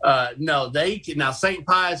 no, they can. Now, St.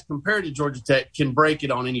 Pius, compared to Georgia Tech, can break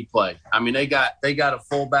it on any play. They got a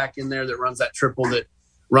fullback in there that runs that triple, that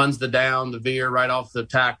runs the down, the veer right off the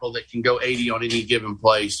tackle, that can go 80 on any given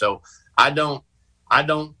play. So I don't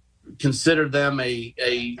consider them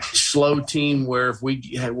a slow team where if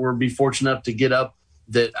we're be fortunate enough to get up,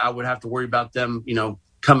 that I would have to worry about them,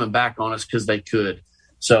 coming back on us, because they could.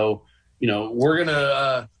 So, we're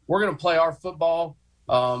gonna play our football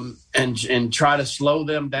and try to slow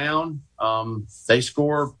them down. They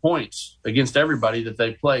score points against everybody that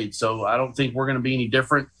they played, so I don't think we're going to be any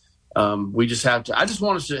different. We just have to. I just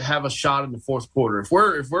want us to have a shot in the fourth quarter. If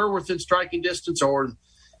we're within striking distance, or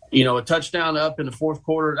a touchdown up in the fourth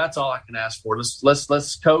quarter, that's all I can ask for.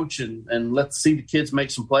 Let's coach and let's see the kids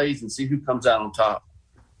make some plays and see who comes out on top.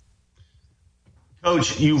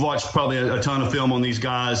 Coach, you've watched probably a ton of film on these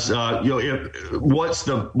guys. What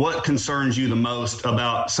concerns you the most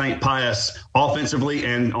about St. Pius offensively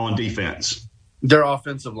and on defense? Their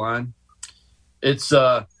offensive line. It's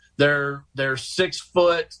they're 6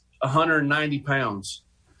 foot, 190 pounds,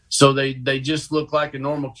 so they just look like a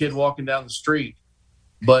normal kid walking down the street.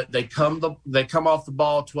 But they come off the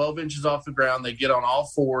ball 12 inches off the ground. They get on all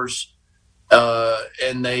fours.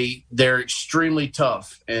 and they're extremely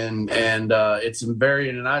tough, and it's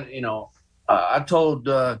invariant. And I told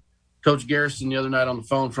Coach Garrison the other night on the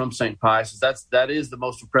phone from St. Pius that is the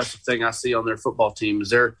most impressive thing I see on their football team is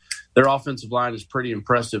their offensive line is pretty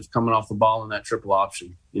impressive coming off the ball in that triple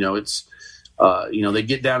option. It's they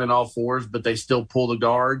get down in all fours, but they still pull the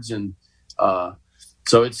guards, and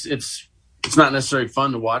so it's not necessarily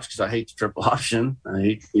fun to watch because I hate the triple option.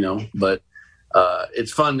 But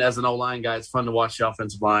it's fun as an O-line guy. It's fun to watch the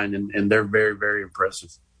offensive line, and they're very, very impressive.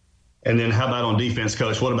 And then how about on defense,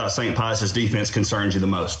 Coach? What about St. Pius's defense concerns you the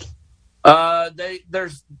most? They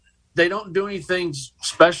don't do anything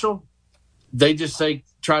special. They just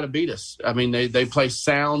try to beat us. I mean, they play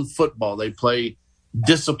sound football. They play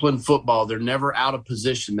disciplined football. They're never out of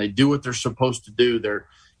position. They do what they're supposed to do. They're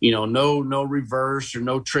no reverse or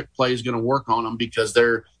no trick play is going to work on them because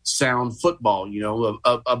they're sound football.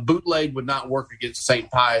 A bootleg would not work against St.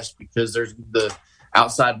 Pius because there's the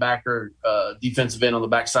outside backer, defensive end on the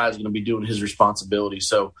backside is going to be doing his responsibility.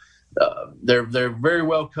 So they're very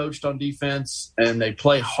well coached on defense and they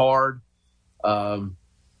play hard. We'll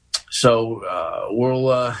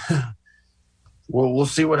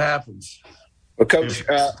see what happens. Well, Coach,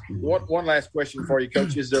 one last question for you,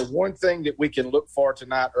 Coach. Is there one thing that we can look for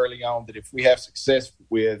tonight early on that if we have success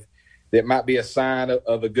with that might be a sign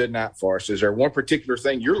of a good night for us? Is there one particular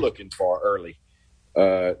thing you're looking for early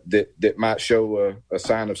that might show a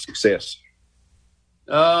sign of success?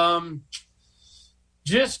 If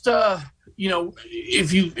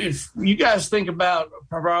you guys think about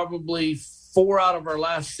probably 4 out of our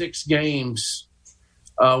last 6 games,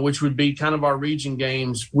 which would be kind of our region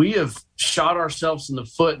games, we have shot ourselves in the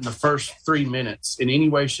foot in the first 3 minutes in any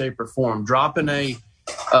way, shape, or form. Dropping a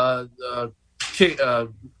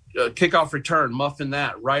kickoff return, muffing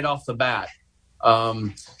that right off the bat.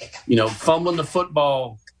 Fumbling the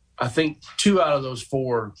football, I think 2 out of those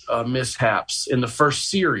 4 mishaps in the first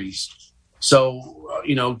series. So,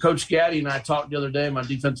 Coach Gaddy and I talked the other day, my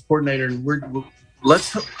defensive coordinator, and I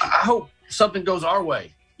hope something goes our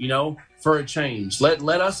way, for a change. Let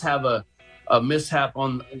us have a mishap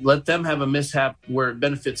let them have a mishap where it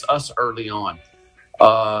benefits us early on.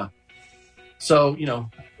 A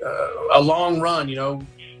long run,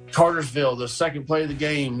 Cartersville, the second play of the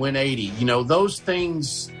game, win 80. Those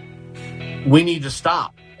things we need to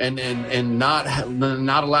stop and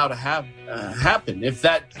not allow to have happen. If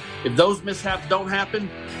those mishaps don't happen,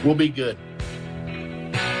 we'll be good.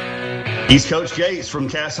 He's Coach Gates from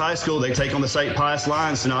Cass High School. They take on the St. Pius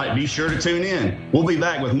Lions tonight. Be sure to tune in. We'll be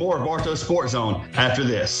back with more of Bartow Sports Zone after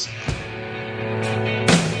this.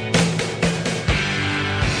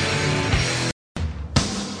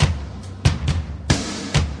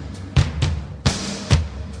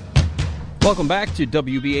 Welcome back to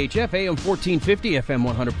WBHF AM 1450,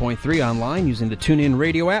 FM 100.3 online using the TuneIn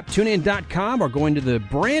radio app, tunein.com, or going to the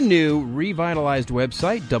brand new revitalized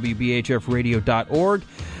website, WBHFradio.org.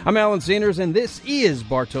 I'm Alan Sanders, and this is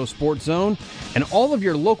Bartow Sports Zone, and all of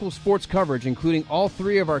your local sports coverage, including all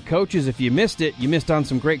 3 of our coaches. If you missed it, you missed on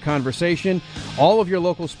some great conversation. All of your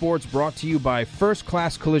local sports brought to you by First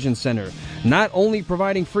Class Collision Center. Not only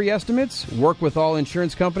providing free estimates, work with all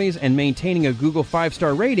insurance companies, and maintaining a Google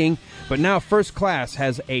 5-star rating, but now First Class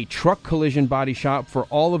has a truck collision body shop for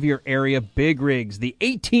all of your area big rigs. The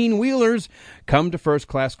 18-wheelers come to First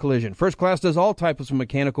Class Collision. First Class does all types of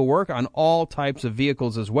mechanical work on all types of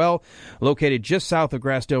vehicles as well. Located just south of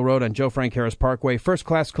Grassdale Road on Joe Frank Harris Parkway, First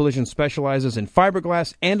Class Collision specializes in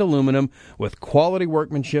fiberglass and aluminum with quality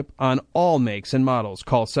workmanship on all makes and models.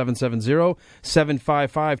 Call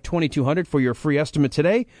 770-755-2200 for your free estimate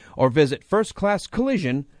today, or visit First Class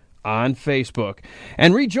Collision on Facebook.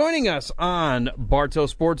 And rejoining us on Bartow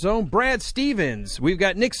Sports Zone, Brad Stevens. We've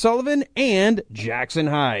got Nick Sullivan and Jackson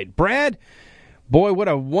Hyde. Brad, boy, what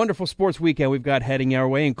a wonderful sports weekend we've got heading our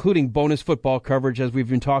way, including bonus football coverage, as we've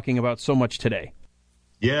been talking about so much today.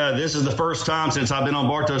 Yeah, this is the first time since I've been on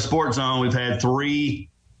Bartow Sports Zone. We've had 3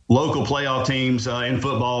 local playoff teams in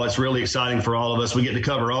football. It's really exciting for all of us. We get to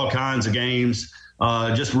cover all kinds of games.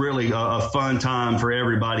 Just really a fun time for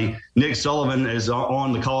everybody. Nick Sullivan is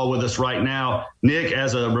on the call with us right now. Nick,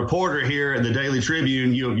 as a reporter here at the Daily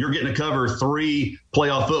Tribune, you're getting to cover 3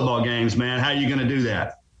 playoff football games, man. How are you going to do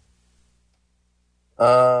that?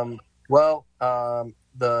 The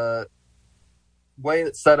way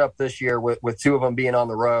it's set up this year with 2 of them being on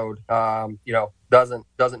the road, doesn't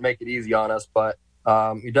make it easy on us, but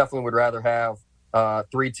you definitely would rather have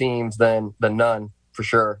 3 teams than none for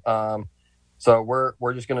sure. So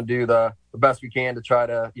we're just going to do the best we can to try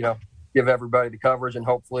to, give everybody the coverage, and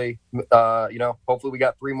hopefully we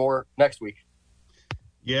got 3 more next week.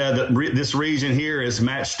 Yeah, this region here is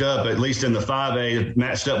matched up, at least in the 5A,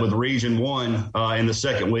 matched up with Region 1 in the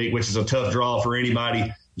second week, which is a tough draw for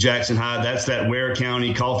anybody. Jackson High, that's that Ware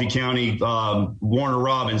County, Coffee County, Warner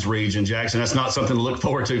Robins region, Jackson. That's not something to look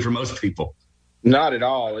forward to for most people. Not at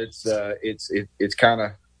all. It's kind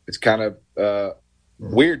of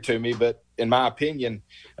weird to me, but in my opinion,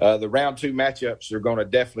 the round 2 matchups are going to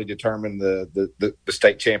definitely determine the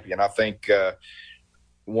state champion. I think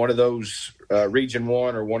one of those Region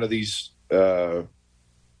 1 or one of these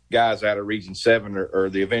guys out of Region 7 are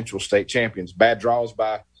the eventual state champions. Bad draws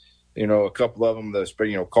by, a couple of them.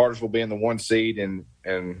 Cartersville being the 1 seed, and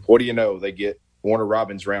what do you know? They get Warner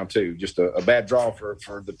Robins round 2. Just a bad draw for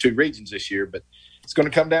the 2 regions this year, but it's going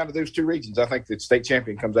to come down to those 2 regions. I think the state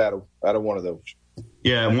champion comes out of one of those.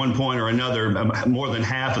 Yeah, at one point or another, more than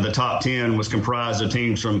half of the top 10 was comprised of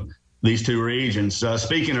teams from these 2 regions.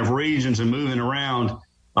 Speaking of regions and moving around,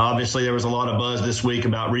 obviously there was a lot of buzz this week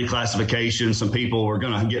about reclassification. Some people were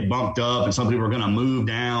going to get bumped up and some people were going to move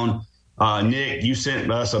down. Nick, you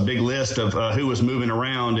sent us a big list of who was moving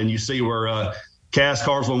around, and you see where Cass,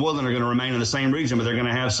 Cartersville, and Woodland are going to remain in the same region, but they're going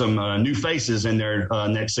to have some new faces in there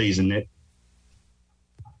next season, Nick.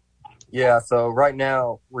 Yeah, so right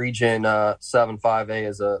now, Region 7 5A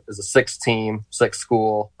is a 6-team,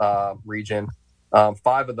 6-school region. 5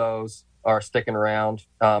 of those are sticking around.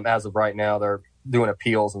 As of right now, they're doing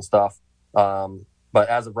appeals and stuff. But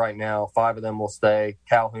as of right now, 5 of them will stay: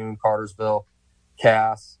 Calhoun, Cartersville,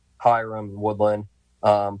 Cass, Hiram, and Woodland.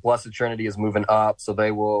 Blessed Trinity is moving up, so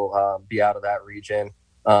they will be out of that region.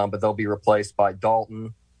 But they'll be replaced by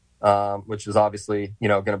Dalton, which is obviously,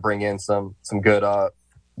 going to bring in some good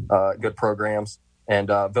programs, and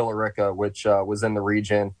Villa Rica, which was in the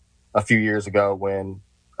region a few years ago when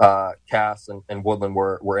Cass and Woodland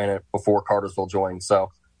were in it before Cartersville joined.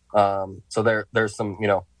 So there's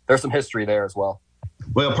some history there as well.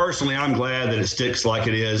 Well, personally, I'm glad that it sticks like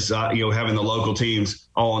it is, having the local teams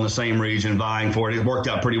all in the same region vying for it. It worked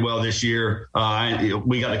out pretty well this year.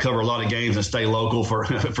 We got to cover a lot of games and stay local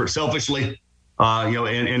for selfishly,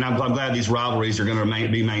 and I'm glad these rivalries are going to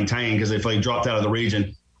be maintained, because if they dropped out of the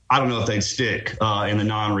region, I don't know if they'd stick in the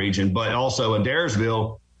non-region. But also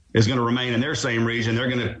Adairsville is going to remain in their same region. They're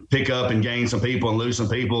going to pick up and gain some people and lose some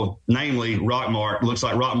people, namely Rockmart. Looks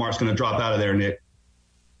like Rockmart's going to drop out of there, Nick.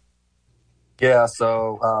 Yeah,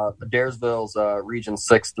 so Adairsville's Region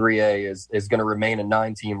 6 3A is going to remain a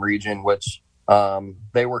 9-team region, which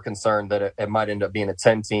they were concerned that it might end up being a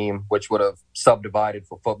 10-team, which would have subdivided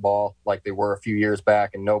for football like they were a few years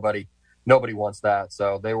back, and nobody wants that.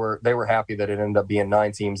 So they were happy that it ended up being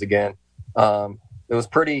 9 teams again. It was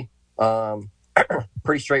pretty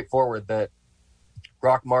straightforward that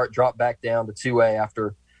Rockmart dropped back down to 2A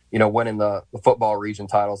after winning the football region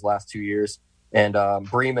titles last 2 years, and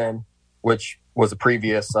Bremen, which was a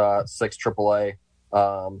previous 6 AAA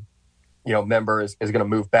member, is going to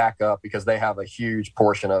move back up because they have a huge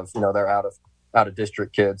portion of they're out of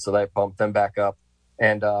district kids, so they bumped them back up.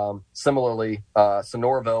 And similarly,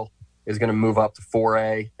 Sonorville is going to move up to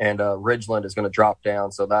 4A, and Ridgeland is going to drop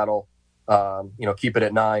down, so that'll keep it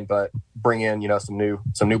at 9, but bring in some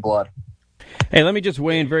new blood. Hey, let me just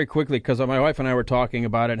weigh in very quickly, because my wife and I were talking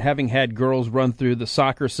about it. Having had girls run through the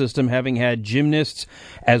soccer system, having had gymnasts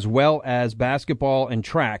as well as basketball and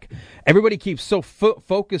track, everybody keeps so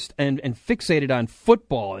focused and fixated on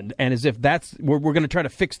football, and as if we're going to try to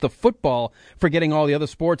fix the football, forgetting all the other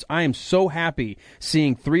sports. I am so happy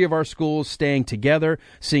seeing 3 of our schools staying together,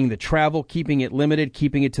 seeing the travel, keeping it limited,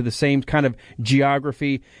 keeping it to the same kind of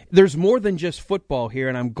geography. There's more than just football here,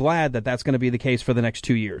 and I'm glad that that's going to be the case for the next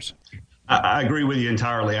 2 years. I agree with you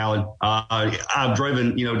entirely, Alan. I've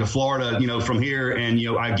driven, to Florida, from here, and,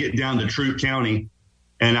 I get down to Troup County,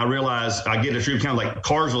 and I realize I get to Troup County, like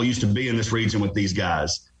Cartersville used to be in this region with these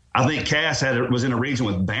guys. I think Cass was in a region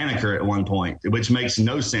with Banneker at one point, which makes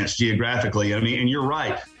no sense geographically. I mean, and you're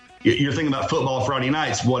right. You're thinking about football Friday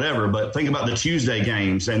nights, whatever, but think about the Tuesday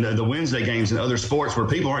games and the Wednesday games and other sports where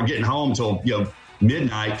people aren't getting home until,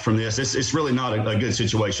 midnight from this. It's really not a good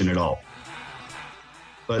situation at all.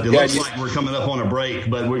 But it looks like we're coming up on a break.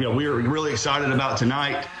 But we're really excited about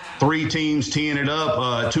tonight. 3 teams teeing it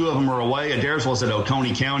up. 2 of them are away. Adairsville's at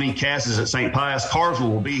Oconee County. Cass is at St. Pius. Cartersville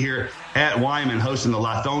will be here at Wyman hosting the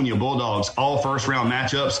Lithonia Bulldogs. All first-round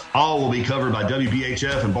matchups. All will be covered by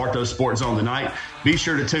WBHF and Bartow Sports Zone tonight. Be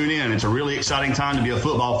sure to tune in. It's a really exciting time to be a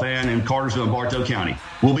football fan in Cartersville and Bartow County.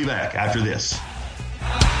 We'll be back after this.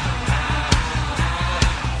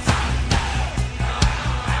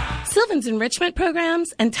 Sylvan's enrichment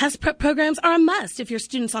programs and test prep programs are a must if your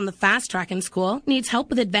student's on the fast track in school, needs help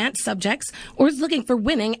with advanced subjects, or is looking for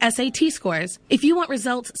winning SAT scores. If you want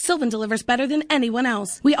results, Sylvan delivers better than anyone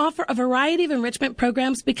else. We offer a variety of enrichment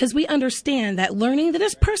programs because we understand that learning that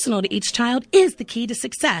is personal to each child is the key to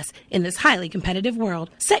success in this highly competitive world.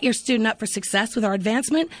 Set your student up for success with our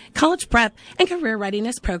advancement, college prep, and career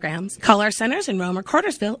readiness programs. Call our centers in Rome or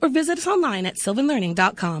Cartersville or visit us online at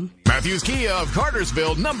sylvanlearning.com. Matthews Kia of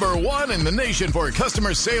Cartersville, #1 in the nation for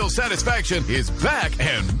customer sales satisfaction, is back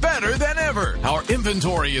and better than ever. Our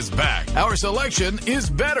inventory is back. Our selection is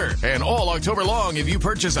better. And all October long, if you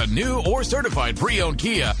purchase a new or certified pre-owned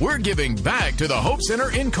Kia, we're giving back to the Hope Center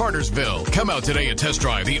in Cartersville. Come out today and test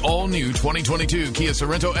drive the all-new 2022 Kia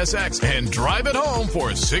Sorento SX and drive it home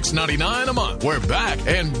for $699 a month. We're back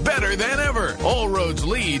and better than ever. All roads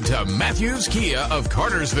lead to Matthews Kia of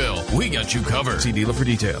Cartersville. We got you covered. See dealer for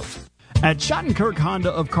details. At Schottenkirk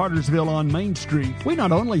Honda of Cartersville on Main Street, we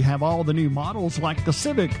not only have all the new models like the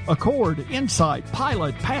Civic, Accord, Insight,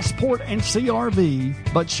 Pilot, Passport, and CR-V,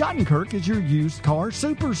 but Schottenkirk is your used car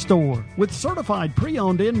superstore with certified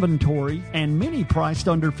pre-owned inventory and many priced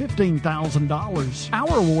under $15,000.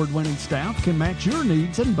 Our award-winning staff can match your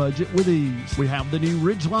needs and budget with ease. We have the new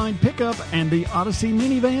Ridgeline pickup and the Odyssey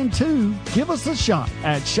minivan too. Give us a shot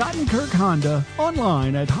at Schottenkirk Honda,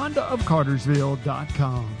 online at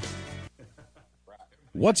hondaofcartersville.com.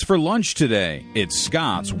 What's for lunch today? It's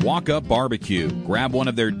Scott's Walk-Up Barbecue. Grab one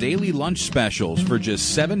of their daily lunch specials for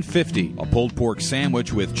just $7.50. A pulled pork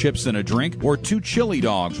sandwich with chips and a drink, or 2 chili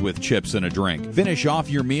dogs with chips and a drink. Finish off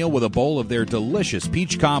your meal with a bowl of their delicious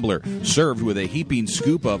peach cobbler, served with a heaping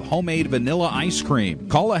scoop of homemade vanilla ice cream.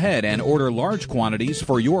 Call ahead and order large quantities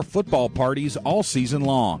for your football parties all season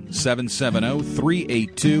long.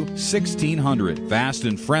 770-382-1600. Fast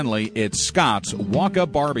and friendly, it's Scott's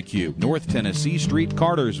Walk-Up Barbecue, North Tennessee Street,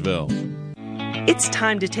 Cartersville. It's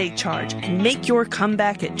time to take charge and make your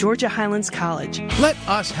comeback at Georgia Highlands College. Let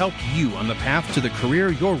us help you on the path to the career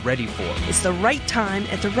you're ready for. It's the right time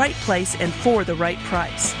at the right place and for the right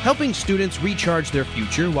price. Helping students recharge their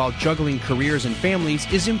future while juggling careers and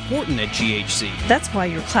families is important at GHC. That's why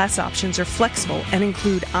your class options are flexible and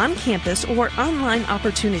include on-campus or online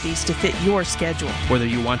opportunities to fit your schedule. Whether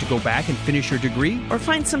you want to go back and finish your degree or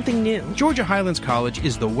find something new, Georgia Highlands College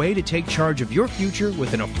is the way to take charge of your future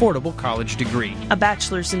with an affordable college degree. A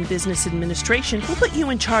bachelor's in business administration will put you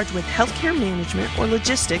in charge with healthcare management or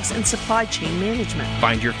logistics and supply chain management.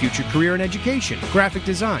 Find your future career in education, graphic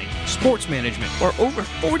design, sports management, or over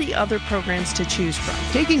 40 other programs to choose from.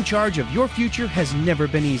 Taking charge of your future has never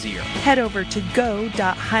been easier. Head over to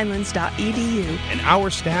go.highlands.edu and our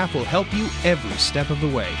staff will help you every step of the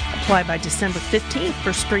way. Apply by December 15th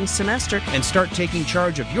for spring semester and start taking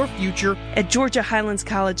charge of your future at Georgia Highlands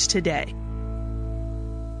College today.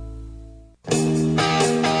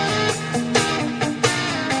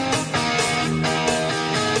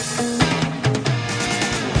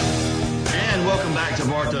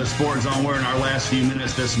 Bartow Sports Zone. We're in our last few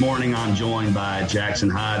minutes this morning. I'm joined by Jackson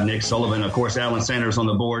Hyde, Nick Sullivan, of course, Alan Sanders on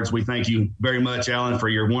the boards. We thank you very much, Alan, for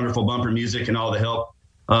your wonderful bumper music and all the help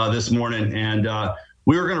this morning. And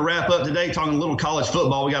we were going to wrap up today talking a little college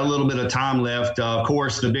football. We got a little bit of time left. Of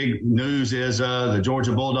course, the big news is the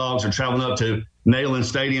Georgia Bulldogs are traveling up to Neyland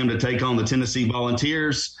Stadium to take on the Tennessee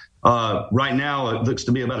Volunteers. Right now, it looks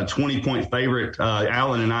to be about a 20-point favorite.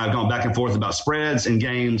 Alan and I have gone back and forth about spreads and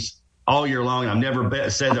games all year long. I've never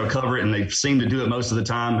said they'll cover it, and they seem to do it most of the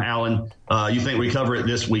time. Alan, you think we cover it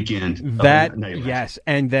this weekend? Yes,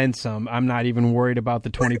 and then some. I'm not even worried about the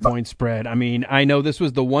 20-point spread. I mean, I know this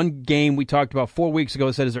was the one game we talked about 4 weeks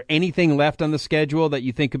ago. Said, is there anything left on the schedule that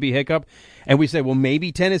you think could be hiccup? And we said, well,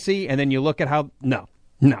 maybe Tennessee. And then you look at how no,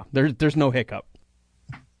 there's no hiccup.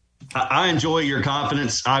 I enjoy your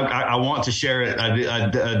confidence. I want to share it.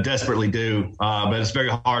 I desperately do, but it's very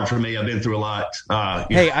hard for me. I've been through a lot.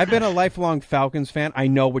 Hey, I've been a lifelong Falcons fan. I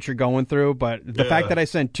know what you're going through, but the fact that I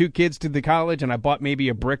sent 2 kids to the college and I bought maybe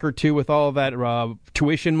a brick or 2 with all of that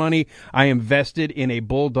tuition money, I am vested in a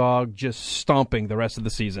Bulldog just stomping the rest of the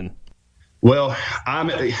season. Well,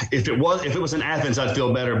 if it was in Athens, I'd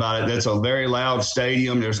feel better about it. That's a very loud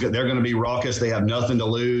stadium. They're going to be raucous. They have nothing to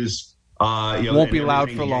lose. Won't be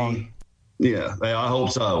loud for long. Yeah, I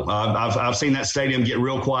hope so. I've seen that stadium get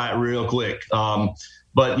real quiet real quick.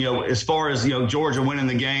 But as far as Georgia winning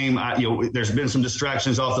the game, there's been some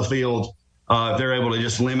distractions off the field. If they're able to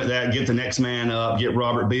just limit that, get the next man up, get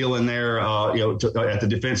Robert Beal in there, at the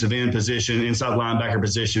defensive end position, inside linebacker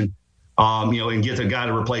position, and get the guy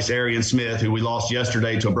to replace Arian Smith, who we lost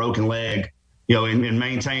yesterday to a broken leg. And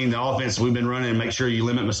maintain the offense we've been running and make sure you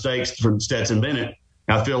limit mistakes from Stetson Bennett.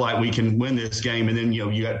 I feel like we can win this game. And then,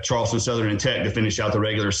 you got Charleston Southern and Tech to finish out the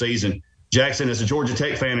regular season. Jackson, as a Georgia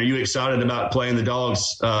Tech fan, are you excited about playing the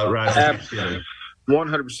Dogs right now?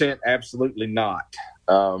 100% absolutely not.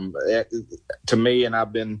 To me, and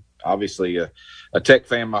I've been obviously a Tech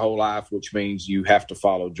fan my whole life, which means you have to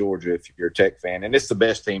follow Georgia if you're a Tech fan. And it's the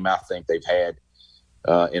best team I think they've had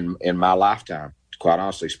in my lifetime, quite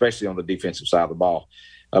honestly, especially on the defensive side of the ball.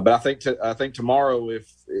 But I think tomorrow, if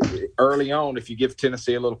early on, if you give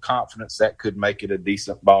Tennessee a little confidence, that could make it a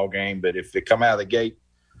decent ball game. But if they come out of the gate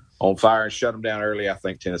on fire and shut them down early, I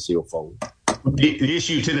think Tennessee will fold. The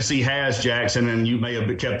issue Tennessee has, Jackson, and you may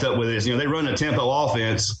have kept up with this, they run a tempo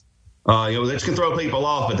offense. They can throw people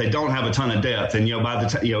off, but they don't have a ton of depth. And, by the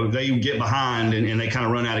time, they get behind and they kind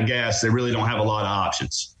of run out of gas, they really don't have a lot of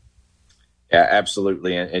options. Yeah,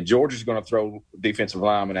 absolutely. And Georgia's going to throw defensive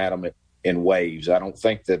linemen at them in waves. I don't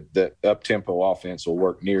think that the up-tempo offense will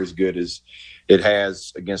work near as good as it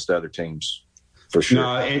has against other teams. For sure.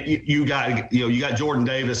 No, and you got Jordan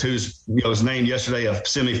Davis, who's was named yesterday a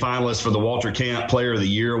semifinalist for the Walter Camp Player of the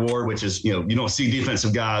Year award, which is you don't see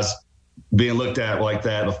defensive guys being looked at like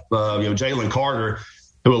that. Jalen Carter,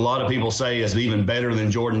 who a lot of people say is even better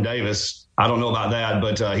than Jordan Davis. I don't know about that,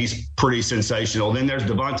 but he's pretty sensational. Then there's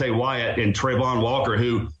Devontae Wyatt and Trayvon Walker,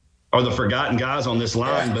 who are the forgotten guys on this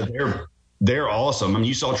line, but they're awesome. I mean,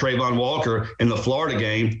 you saw Trayvon Walker in the Florida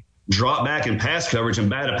game drop back in pass coverage and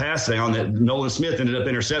bat a pass down that Nolan Smith ended up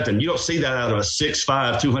intercepting. You don't see that out of a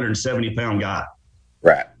 6'5", 270-pound guy.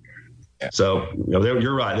 Right. Yeah. So,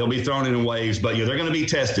 you're right. They'll be thrown in waves, but they're going to be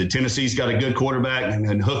tested. Tennessee's got a good quarterback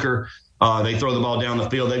and Hooker. They throw the ball down the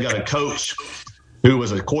field. They've got a coach who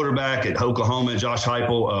was a quarterback at Oklahoma, Josh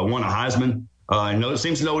Heupel, won a Heisman. And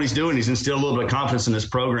seems to know what he's doing. He's instilled a little bit of confidence in this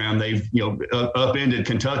program. They've, upended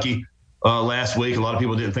Kentucky last week. A lot of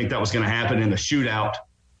people didn't think that was going to happen in the shootout.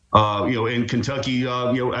 In Kentucky,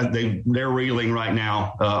 they're reeling right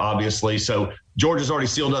now, obviously. So Georgia's already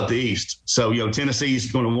sealed up the East. So,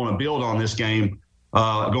 Tennessee's going to want to build on this game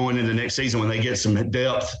going into next season when they get some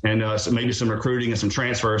depth and maybe some recruiting and some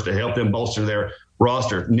transfers to help them bolster their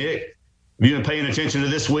roster. Nick, have you been paying attention to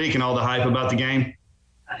this week and all the hype about the game?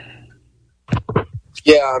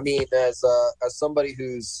 Yeah, I mean, as somebody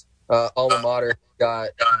whose alma mater got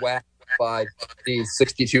whacked by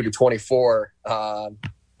 62-24, a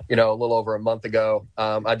little over a month ago,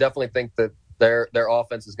 I definitely think that their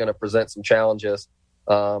offense is going to present some challenges.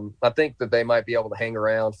 I think that they might be able to hang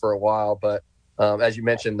around for a while, but as you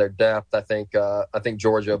mentioned, their depth, I think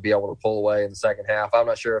Georgia will be able to pull away in the second half. I'm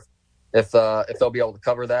not sure if they'll be able to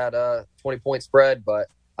cover that 20-point spread, but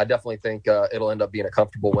I definitely think it'll end up being a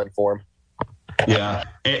comfortable win for them. Yeah,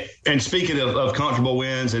 and speaking of comfortable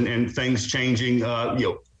wins and things changing,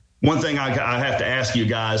 one thing I have to ask you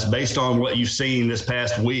guys, based on what you've seen this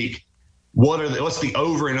past week, what's the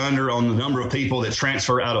over and under on the number of people that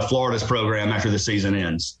transfer out of Florida's program after the season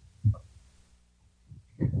ends?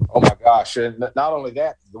 Oh my gosh! And not only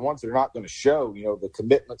that, the ones that are not going to show, the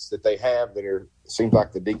commitments that they have it seems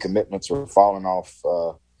like the decommitments are falling off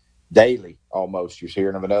daily almost. You're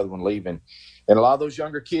hearing of another one leaving, and a lot of those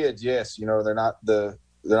younger kids, yes, they're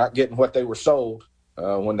not getting what they were sold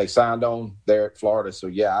when they signed on there at Florida. So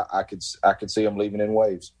yeah, I could see them leaving in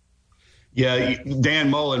waves. Yeah, Dan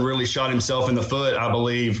Mullen really shot himself in the foot, I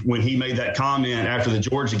believe, when he made that comment after the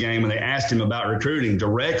Georgia game when they asked him about recruiting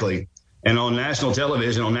directly. And on national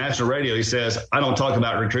television, on national radio, he says, I don't talk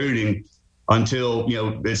about recruiting until,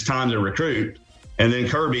 it's time to recruit. And then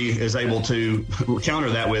Kirby is able to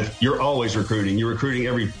counter that with, you're always recruiting. You're recruiting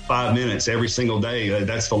every 5 minutes, every single day.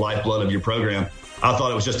 That's the lifeblood of your program. I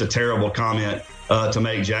thought it was just a terrible comment to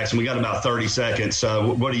make, Jackson. We got about 30 seconds.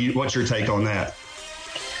 What's your take on that?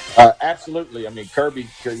 Absolutely. I mean, Kirby,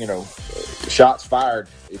 shots fired,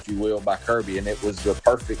 if you will, by Kirby. And it was the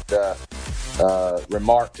perfect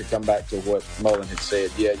remark to come back to what Mullen had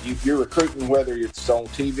said. Yeah, you're recruiting, whether it's on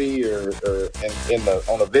TV or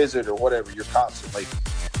on a visit or whatever. You're constantly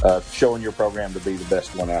showing your program to be the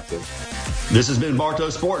best one out there. This has been Bartow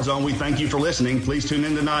Sports Zone. We thank you for listening. Please tune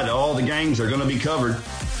in tonight. All the games are going to be covered.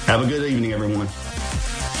 Have a good evening, everyone.